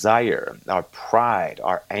 our desire, our pride,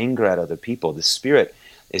 our anger at other people, the Spirit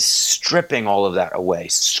is stripping all of that away,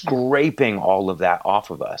 scraping all of that off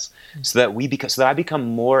of us, so that I become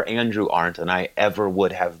more Andrew Arndt than I ever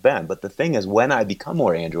would have been. But the thing is, when I become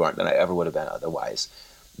more Andrew Arndt than I ever would have been otherwise,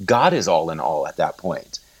 God is all in all at that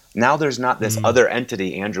point. Now there's not this other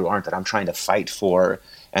entity, Andrew Arndt, that I'm trying to fight for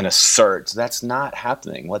and assert. That's not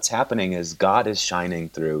happening. What's happening is God is shining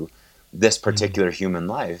through this particular human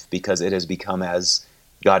life because it has become as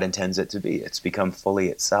God intends it to be. It's become fully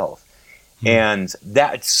itself. And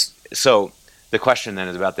that's, so the question then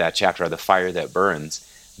is about that chapter, the fire that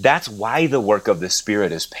burns. That's why the work of the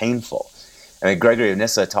Spirit is painful. And Gregory of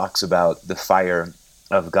Nyssa talks about the fire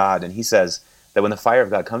of God, and he says that when the fire of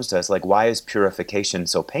God comes to us, like, why is purification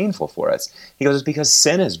so painful for us? He goes, it's because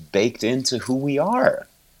sin is baked into who we are.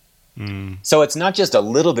 So it's not just a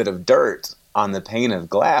little bit of dirt on the pane of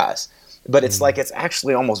glass, but it's like it's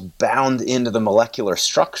actually almost bound into the molecular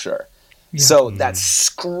structure. Yeah. So that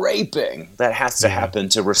scraping that has to happen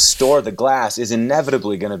to restore the glass is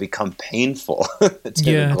inevitably going to become painful to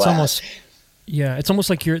the glass. It's almost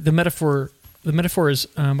like the metaphor. The metaphor is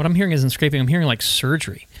what I'm hearing isn't scraping. I'm hearing like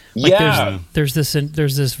surgery. Like there's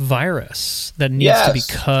this virus that needs to be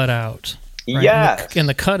cut out. Right? Yes. And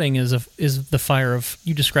the cutting is the fire of,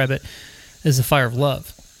 you describe it as the fire of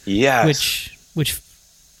love. Yes.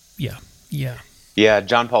 Yeah,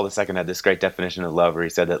 John Paul II had this great definition of love where he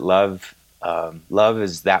said that love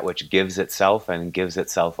is that which gives itself and gives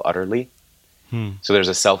itself utterly. So there's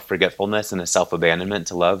a self-forgetfulness and a self-abandonment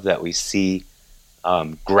to love that we see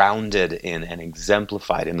grounded in and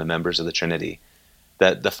exemplified in the members of the Trinity.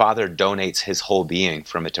 That the Father donates his whole being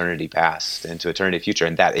from eternity past into eternity future,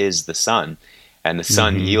 and that is the Son. And the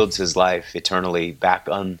Son yields his life eternally back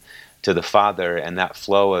unto the Father, and that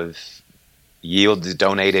flow of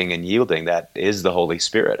donating and yielding, that is the Holy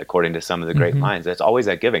Spirit, according to some of the great minds. That's always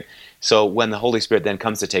that giving. So when the Holy Spirit then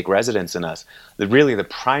comes to take residence in us, the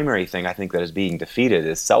primary thing I think that is being defeated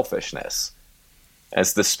is selfishness,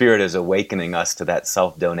 as the Spirit is awakening us to that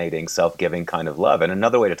self-donating, self-giving kind of love. And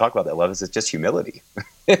another way to talk about that love is it's just humility.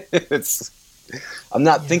 I'm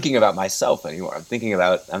not thinking about myself anymore. I'm thinking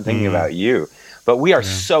about you. But we are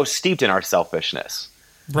so steeped in our selfishness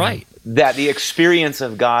Right. That the experience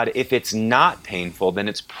of God, if it's not painful, then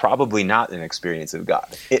it's probably not an experience of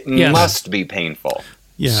God. It must be painful.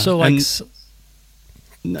 Yeah. So like,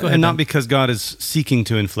 and not because God is seeking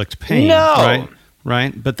to inflict pain,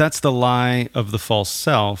 right? But that's the lie of the false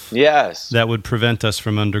self. Yes. That would prevent us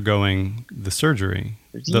from undergoing the surgery.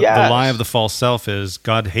 The lie of the false self is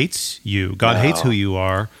God hates you. God hates who you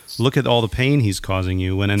are. Look at all the pain he's causing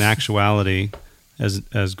you, when in actuality,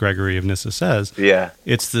 as Gregory of Nyssa says,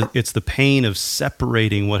 it's the pain of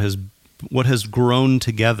separating what has grown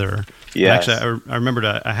together. Yes. Actually, I remembered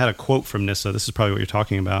I had a quote from Nyssa. This is probably what you're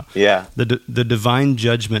talking about. Yeah. The divine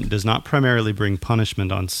judgment does not primarily bring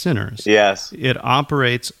punishment on sinners. Yes. It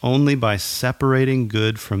operates only by separating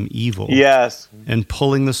good from evil. Yes. And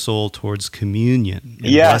pulling the soul towards communion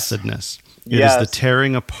and blessedness. It is the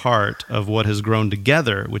tearing apart of what has grown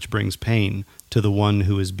together which brings pain to the one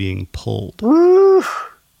who is being pulled. Woo.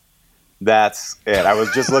 That's it. I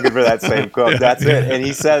was just looking for that same quote. That's it. And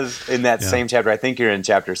he says in that same chapter, I think you're in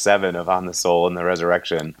chapter 7 of On the Soul and the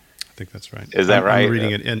Resurrection. I think that's right. Is that right? I'm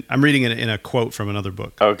reading it in a quote from another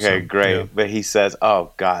book. Okay, great. Yeah. But he says,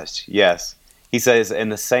 oh gosh, yes. He says in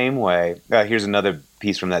the same way, here's another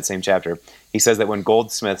piece from that same chapter. He says that when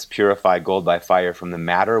goldsmiths purify gold by fire from the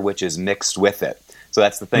matter which is mixed with it. So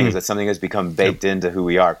that's the thing, is that something has become baked into who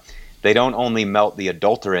we are. They don't only melt the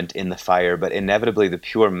adulterant in the fire, but inevitably the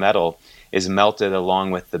pure metal is melted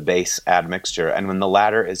along with the base admixture. And when the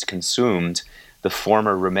latter is consumed, the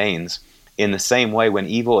former remains. In the same way, when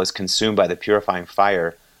evil is consumed by the purifying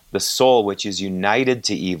fire, the soul which is united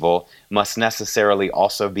to evil must necessarily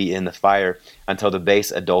also be in the fire until the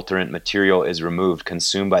base adulterant material is removed,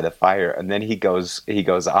 consumed by the fire. And then he goes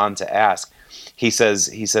on to ask, he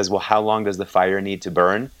says, well, how long does the fire need to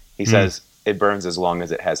burn? He says, it burns as long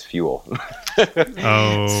as it has fuel.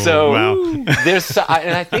 So wow.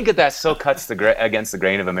 And I think that so cuts against the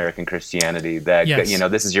grain of American Christianity that,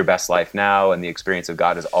 this is your best life now and the experience of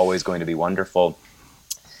God is always going to be wonderful.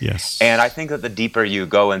 Yes. And I think that the deeper you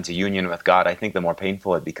go into union with God, I think the more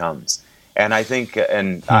painful it becomes. And I think,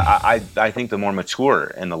 I think the more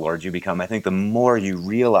mature in the Lord you become, I think the more you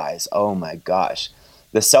realize, oh my gosh,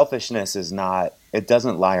 the selfishness it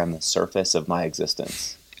doesn't lie on the surface of my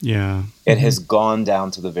existence. Yeah. It has gone down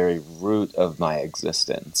to the very root of my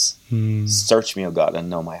existence. Search me, O God, and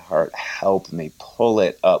know my heart. Help me, pull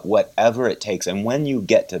it up, whatever it takes. And when you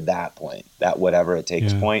get to that point, that whatever it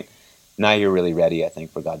takes point, now you're really ready, I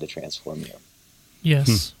think, for God to transform you.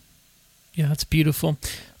 Yes. Yeah, that's beautiful.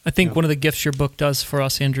 I think one of the gifts your book does for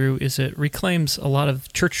us, Andrew, is it reclaims a lot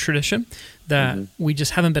of church tradition that we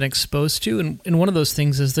just haven't been exposed to. And one of those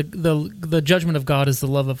things is the judgment of God is the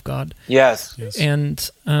love of God. Yes. And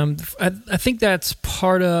I think that's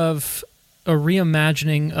part of a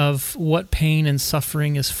reimagining of what pain and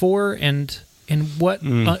suffering is for and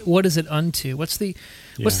what is it unto? What's the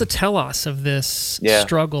telos of this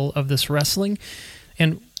struggle, of this wrestling?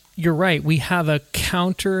 And you're right. We have a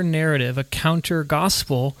counter narrative, a counter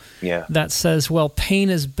gospel that says, well, pain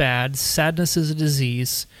is bad, sadness is a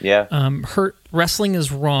disease, hurt, wrestling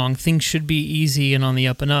is wrong, things should be easy and on the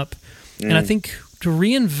up and up. And I think to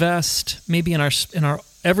reinvest maybe in our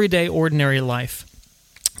everyday ordinary life,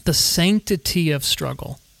 the sanctity of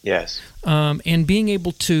struggle. Yes. And being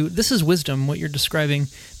able to, this is wisdom, what you're describing,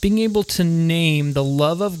 being able to name the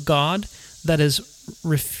love of God that is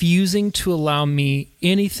refusing to allow me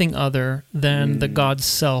anything other than the God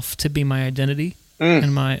self to be my identity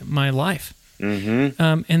and my life.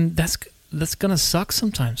 And that's going to suck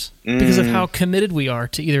sometimes because of how committed we are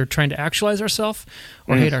to either trying to actualize ourselves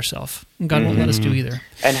or hate ourselves. God won't let us do either.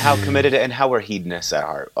 And how committed and how we're hedonists at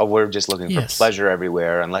heart. We're just looking for pleasure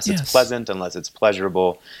everywhere. Unless it's pleasant, unless it's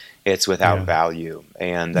pleasurable, it's without value.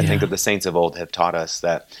 And I think that the saints of old have taught us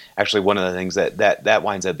that actually one of the things that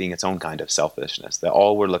winds up being its own kind of selfishness, that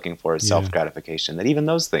all we're looking for is self-gratification, that even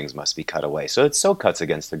those things must be cut away. So it so cuts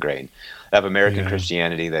against the grain of American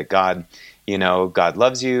Christianity that God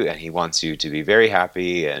loves you and he wants you to be very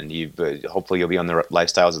happy, and hopefully you'll be on the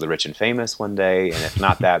lifestyles of the rich and famous one day. And if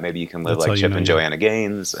not that, maybe you can live like Chip and Joanna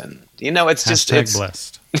Gaines. And it's hashtag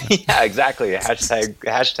blessed. Yeah, exactly.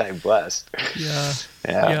 Hashtag blessed.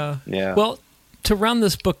 Yeah. Well, to round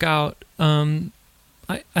this book out,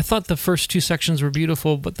 I thought the first two sections were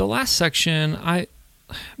beautiful, but the last section,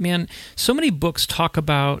 so many books talk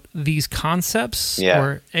about these concepts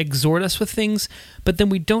or exhort us with things, but then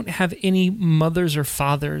we don't have any mothers or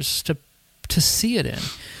fathers to see it in.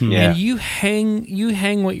 And you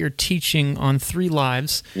hang what you're teaching on three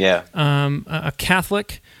lives. A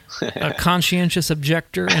Catholic, a conscientious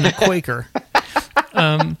objector, and a Quaker.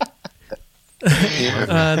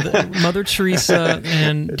 Mother Teresa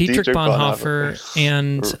and Dietrich Bonhoeffer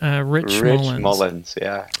and Rich Mullins.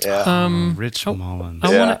 Yeah. Rich Mullins.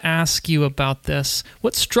 I want to ask you about this.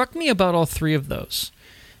 What struck me about all three of those,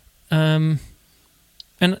 and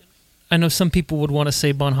I know some people would want to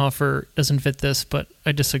say Bonhoeffer doesn't fit this, but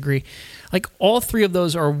I disagree. Like, all three of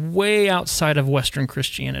those are way outside of Western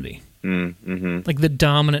Christianity. Mm-hmm. Like the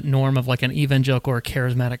dominant norm of like an evangelical or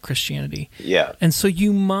charismatic Christianity. Yeah. And so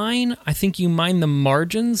I think you mine the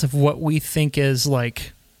margins of what we think is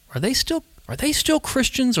like, are they still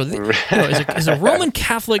Christians? Or is a Roman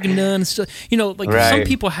Catholic nun still, some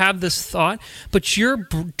people have this thought, but you're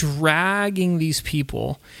dragging these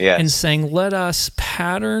people and saying, let us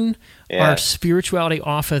pattern our spirituality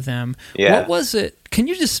off of them. Yeah. What was it? Can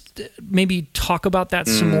you just maybe talk about that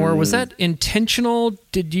some more? Was that intentional?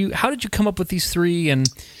 How did you come up with these three? And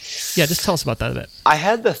just tell us about that a bit. I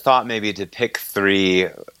had the thought maybe to pick three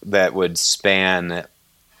that would span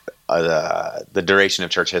the duration of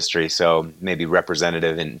church history, so maybe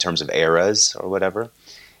representative in terms of eras or whatever.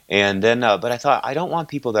 And then, but I thought, I don't want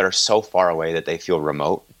people that are so far away that they feel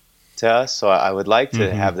remote to us. So I would like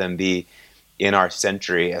to have them be in our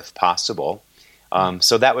century if possible.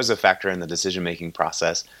 So that was a factor in the decision-making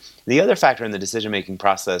process. The other factor in the decision-making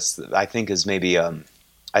process, I think, is maybe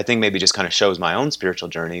just kind of shows my own spiritual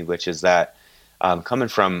journey, which is that coming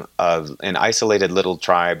from an isolated little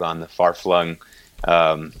tribe on the far-flung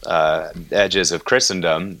edges of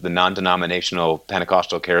Christendom, the non-denominational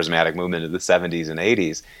Pentecostal charismatic movement of the 70s and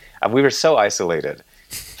 80s, we were so isolated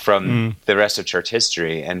from the rest of church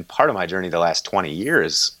history. And part of my journey the last 20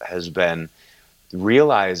 years has been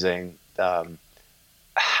realizing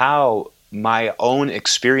how my own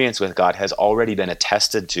experience with God has already been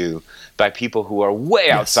attested to by people who are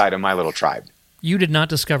way outside of my little tribe. You did not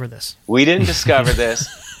discover this. We didn't discover this.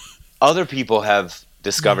 Other people have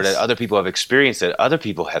discovered it. Other people have experienced it. Other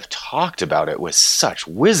people have talked about it with such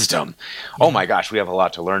wisdom. Oh my gosh, we have a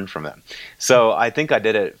lot to learn from them. So I think I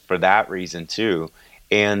did it for that reason too.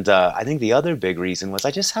 And I think the other big reason was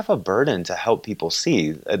I just have a burden to help people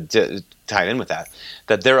see, tied in with that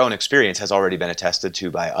their own experience has already been attested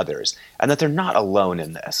to by others, and that they're not alone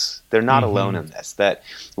in this. They're not alone in this. That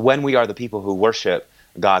when we are the people who worship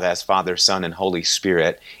God as Father, Son, and Holy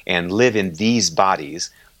Spirit and live in these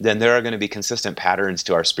bodies, then there are going to be consistent patterns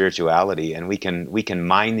to our spirituality, and we can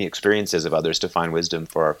mine the experiences of others to find wisdom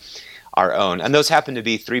for our own. And those happen to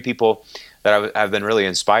be three people that I've been really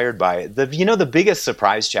inspired by. The biggest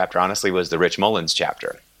surprise chapter, honestly, was the Rich Mullins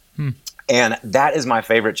chapter. And that is my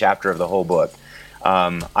favorite chapter of the whole book.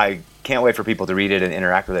 I can't wait for people to read it and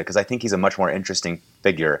interact with it, because I think he's a much more interesting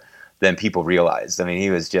figure than people realized. I mean, he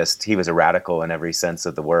was a radical in every sense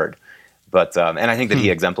of the word. But and I think that he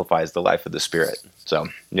exemplifies the life of the Spirit. So,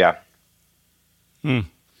 yeah.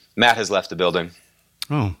 Matt has left the building.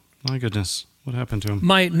 Oh, my goodness. What happened to him?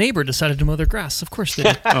 My neighbor decided to mow their grass. Of course they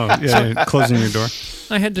did. Closing your door.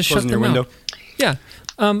 I had to shut them out. Yeah.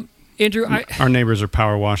 Andrew, our neighbors are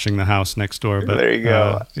power washing the house next door, but there you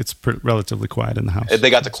go. It's relatively quiet in the house. They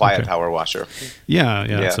got the quiet power washer. Yeah.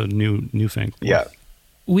 It's a new thing. Yeah.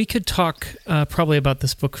 We could talk probably about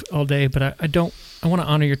this book all day, but I want to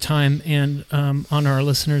honor your time and honor our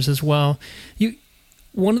listeners as well.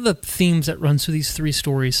 One of the themes that runs through these three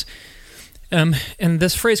stories, and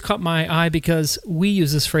this phrase caught my eye because we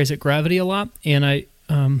use this phrase at Gravity a lot, and I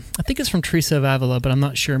think it's from Teresa of Avila, but I'm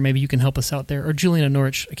not sure. Maybe you can help us out there, or Juliana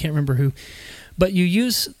Norwich. I can't remember who. But you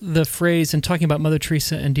use the phrase in talking about Mother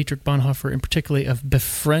Teresa and Dietrich Bonhoeffer in particular of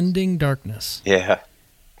befriending darkness. Yeah.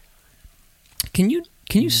 Can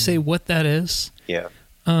you say what that is? Yeah.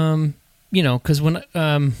 Because when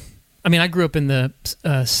I grew up in the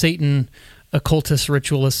Satan occultist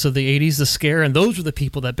ritualists of the 80s, the Scare, and those were the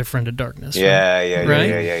people that befriended darkness.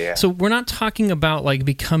 Yeah. So we're not talking about like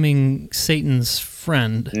becoming Satan's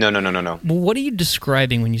friend. No. Well, what are you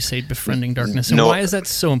describing when you say befriending darkness, and why is that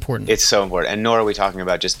so important? It's so important, and nor are we talking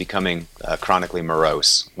about just becoming chronically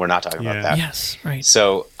morose. We're not talking about that. Yes, right.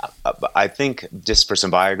 So I think, just for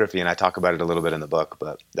some biography, and I talk about it a little bit in the book,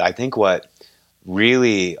 but I think what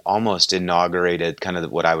really almost inaugurated kind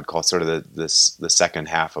of what I would call sort of the second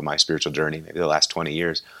half of my spiritual journey, maybe the last 20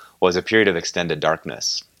 years, was a period of extended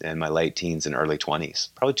darkness in my late teens and early 20s,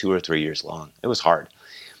 probably 2 or 3 years long. It was hard.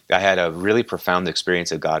 I had a really profound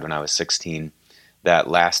experience of God when I was 16 that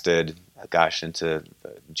lasted, into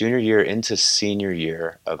junior year into senior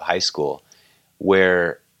year of high school,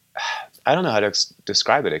 where I don't know how to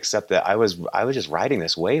describe it, except that I was just riding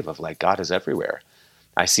this wave of like, God is everywhere.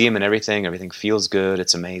 I see him in everything. Everything feels good.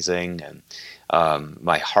 It's amazing. And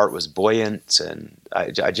my heart was buoyant. And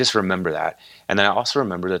I just remember that. And then I also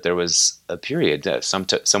remember that there was a period,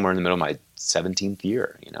 somewhere in the middle of my 17th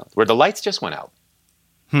year, where the lights just went out.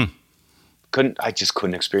 I just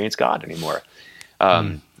couldn't experience God anymore.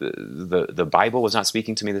 The Bible was not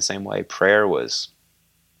speaking to me the same way. Prayer was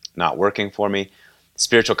not working for me.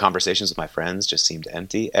 Spiritual conversations with my friends just seemed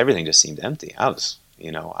empty. Everything just seemed empty. I was, I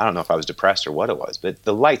don't know if I was depressed or what it was, but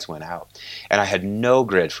the lights went out. And I had no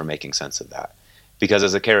grid for making sense of that. Because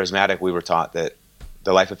as a charismatic, we were taught that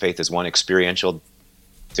the life of faith is one experiential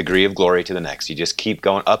degree of glory to the next. You just keep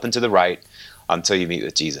going up and to the right until you meet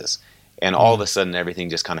with Jesus. And all of a sudden, everything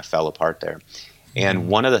just kind of fell apart there. And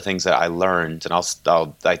one of the things that I learned, and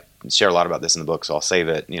I share a lot about this in the book, so I'll save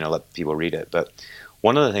it, let people read it. But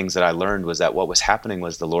one of the things that I learned was that what was happening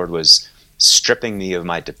was the Lord was stripping me of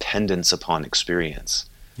my dependence upon experience,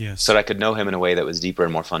 so that I could know Him in a way that was deeper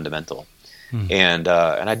and more fundamental. And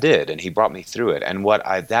I did, and He brought me through it. And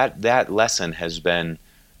that lesson has been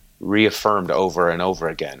reaffirmed over and over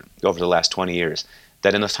again over the last 20 years.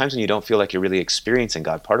 That in those times when you don't feel like you're really experiencing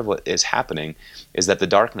God, part of what is happening is that the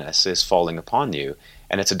darkness is falling upon you.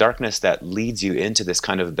 And it's a darkness that leads you into this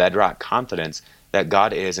kind of bedrock confidence that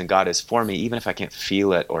God is and God is for me, even if I can't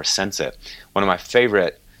feel it or sense it. One of my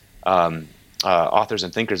favorite authors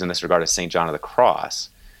and thinkers in this regard is St. John of the Cross,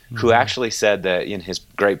 who actually said that in his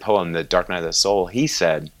great poem, The Dark Night of the Soul, he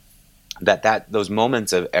said that those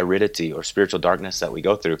moments of aridity or spiritual darkness that we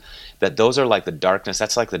go through, that those are like the darkness,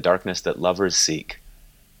 that's like the darkness that lovers seek.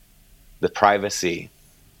 The privacy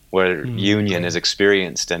where union is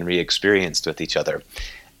experienced and re-experienced with each other.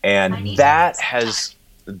 And that has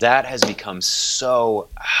become so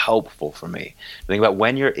helpful for me. Think about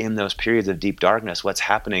when you're in those periods of deep darkness, what's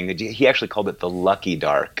happening. He actually called it the lucky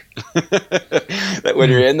dark. That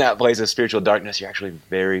when you're in that place of spiritual darkness, you're actually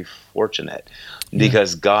very fortunate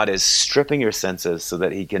because God is stripping your senses so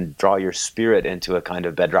that He can draw your spirit into a kind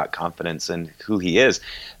of bedrock confidence in who He is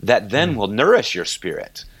that then will nourish your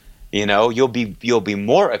spirit. You'll be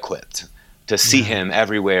more equipped to see Him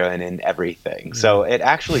everywhere and in everything. So it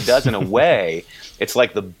actually does, in a way, it's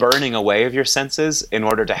like the burning away of your senses in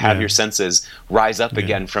order to have your senses rise up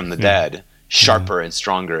again from the dead, sharper and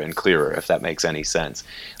stronger and clearer, if that makes any sense.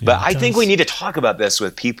 But I think we need to talk about this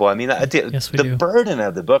with people. I mean, the burden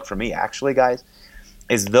of the book for me, actually, guys,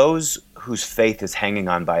 is those whose faith is hanging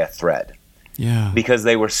on by a thread. Yeah. Because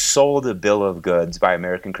they were sold a bill of goods by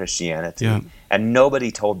American Christianity, and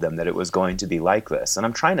nobody told them that it was going to be like this. And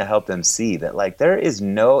I'm trying to help them see that, there is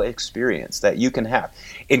no experience that you can have,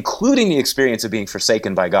 including the experience of being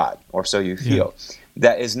forsaken by God, or so you feel,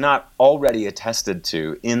 that is not already attested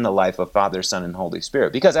to in the life of Father, Son, and Holy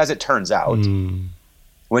Spirit. Because as it turns out,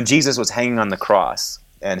 when Jesus was hanging on the cross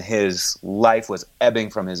and His life was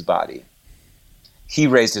ebbing from His body, He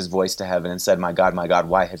raised His voice to heaven and said, my God,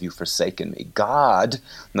 why have you forsaken me? God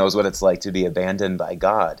knows what it's like to be abandoned by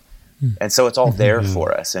God. And so it's all there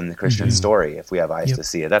for us in the Christian story if we have eyes to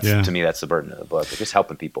see it. To me, that's the burden of the book. It's just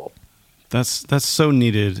helping people. That's so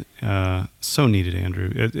needed,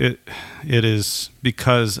 Andrew. It is,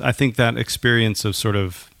 because I think that experience of sort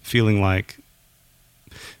of feeling like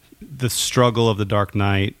the struggle of the dark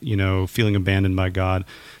night, feeling abandoned by God,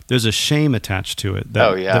 there's a shame attached to it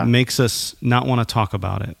that makes us not want to talk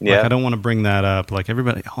about it. I don't want to bring that up.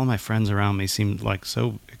 All my friends around me seem like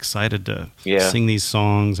so excited to sing these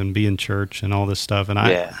songs and be in church and all this stuff. And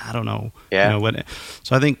I don't know.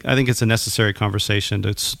 So I think it's a necessary conversation to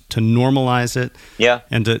normalize it. Yeah.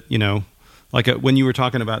 And to, when you were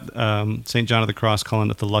talking about St. John of the Cross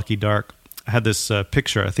calling it the lucky dark, I had this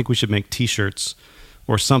picture. I think we should make T-shirts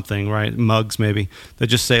or something, right? Mugs maybe, that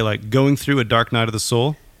just say going through a dark night of the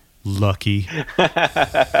soul, lucky. But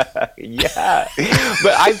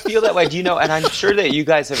I feel that way, and I'm sure that you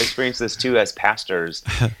guys have experienced this too as pastors,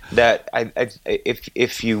 that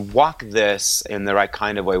if you walk this in the right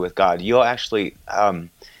kind of way with God, you'll actually,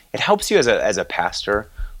 it helps you as a pastor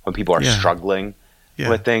when people are struggling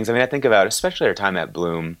with things. I mean, I think about, especially our time at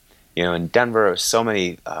Bloom, in Denver, so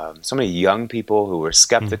many young people who were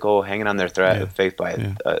skeptical, hanging on their faith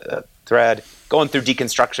by a thread, going through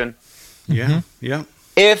deconstruction.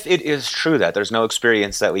 If it is true that there's no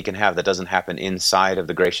experience that we can have that doesn't happen inside of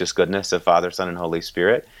the gracious goodness of Father, Son, and Holy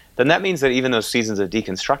Spirit, then that means that even those seasons of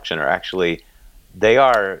deconstruction are actually, they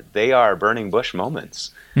are burning bush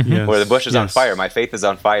moments where the bush is on fire. My faith is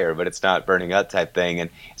on fire, but it's not burning up type thing. And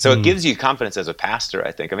so it gives you confidence as a pastor,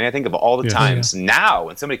 I think. I mean, I think of all the times now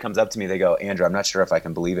when somebody comes up to me, they go, Andrew, I'm not sure if I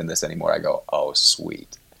can believe in this anymore. I go, oh,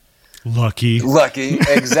 sweet. Lucky,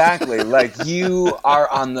 exactly. You are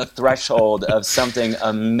on the threshold of something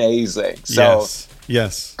amazing. So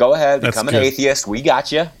go ahead, become an atheist. We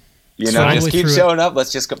got you. Just keep showing up.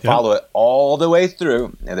 Let's just follow it all the way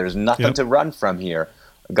through. And there's nothing to run from here.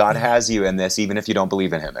 God has you in this, even if you don't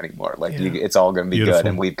believe in him anymore. Like it's all going to be Beautiful. good,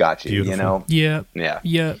 and we've got you. Beautiful. You know? Yeah.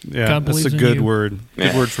 God believes that's a in good you. word.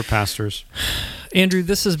 Good word for pastors. Andrew,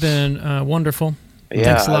 this has been wonderful. Yeah,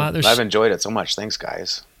 Thanks a lot. I've enjoyed it so much. Thanks,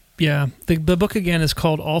 guys. Yeah, the book again is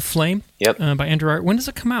called All Flame. Yep. By Andrew Art. When does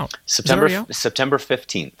it come out? September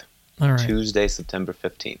 15th. All right. Tuesday, September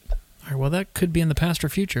 15th. All right, well, that could be in the past or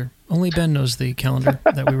future. Only Ben knows the calendar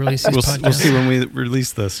that we release these podcasts. We'll see when we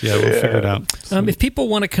release this. Yeah, we'll figure it out. If people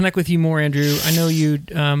want to connect with you more, Andrew, I know you're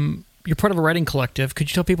part of a writing collective. Could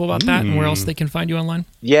you tell people about that and where else they can find you online?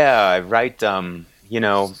 Yeah, I write,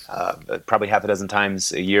 probably half a dozen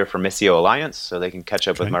times a year for Missio Alliance, so they can catch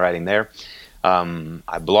up with my writing there.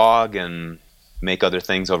 I blog and make other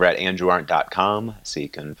things over at andrewarndt.com, so you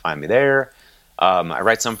can find me there. I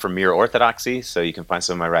write some for Mere Orthodoxy, so you can find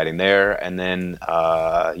some of my writing there. And then,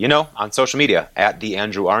 on social media, at the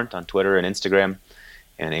Andrew Arndt on Twitter and Instagram,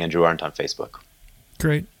 and Andrew Arndt on Facebook.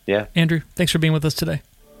 Great. Yeah. Andrew, thanks for being with us today.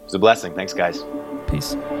 It was a blessing. Thanks, guys.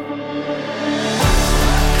 Peace.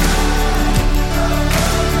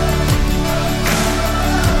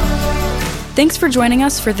 Thanks for joining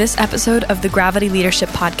us for this episode of the Gravity Leadership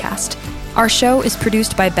Podcast. Our show is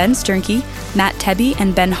produced by Ben Sternke, Matt Tebbe,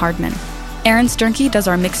 and Ben Hardman. Aaron Sternke does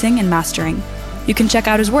our mixing and mastering. You can check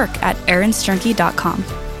out his work at aaronsternke.com.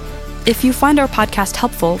 If you find our podcast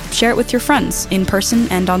helpful, share it with your friends, in person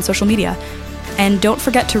and on social media. And don't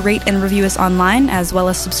forget to rate and review us online, as well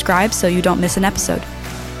as subscribe so you don't miss an episode.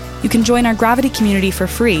 You can join our Gravity community for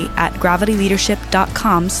free at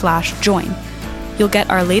gravityleadership.com/join. You'll get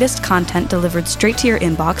our latest content delivered straight to your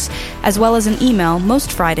inbox, as well as an email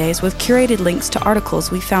most Fridays with curated links to articles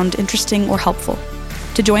we found interesting or helpful.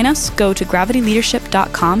 To join us, go to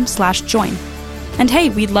gravityleadership.com/join. And hey,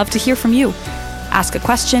 we'd love to hear from you. Ask a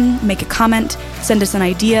question, make a comment, send us an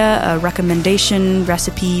idea, a recommendation,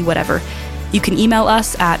 recipe, whatever. You can email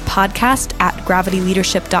us at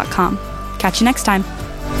podcast@gravityleadership.com. Catch you next time.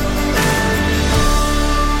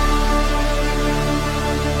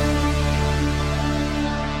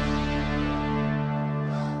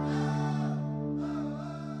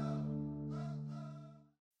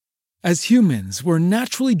 As humans, we're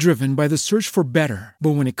naturally driven by the search for better.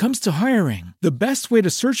 But when it comes to hiring, the best way to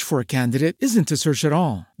search for a candidate isn't to search at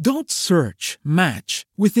all. Don't search, match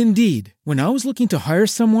with Indeed. When I was looking to hire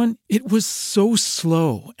someone, it was so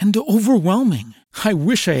slow and overwhelming. I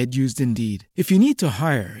wish I had used Indeed. If you need to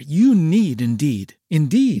hire, you need Indeed.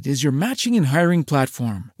 Indeed is your matching and hiring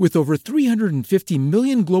platform with over 350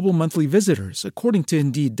 million global monthly visitors, according to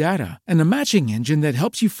Indeed data, and a matching engine that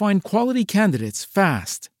helps you find quality candidates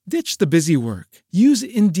fast. Ditch the busy work. Use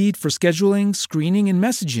Indeed for scheduling, screening, and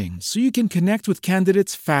messaging so you can connect with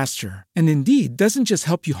candidates faster. And Indeed doesn't just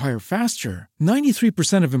help you hire faster.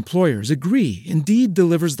 93% of employers agree Indeed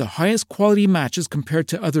delivers the highest quality matches compared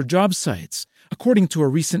to other job sites, according to a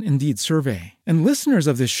recent Indeed survey. And listeners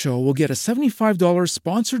of this show will get a $75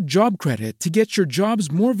 sponsored job credit to get your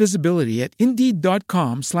jobs more visibility at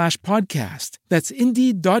Indeed.com/podcast. That's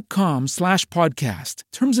Indeed.com/podcast.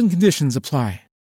 Terms and conditions apply.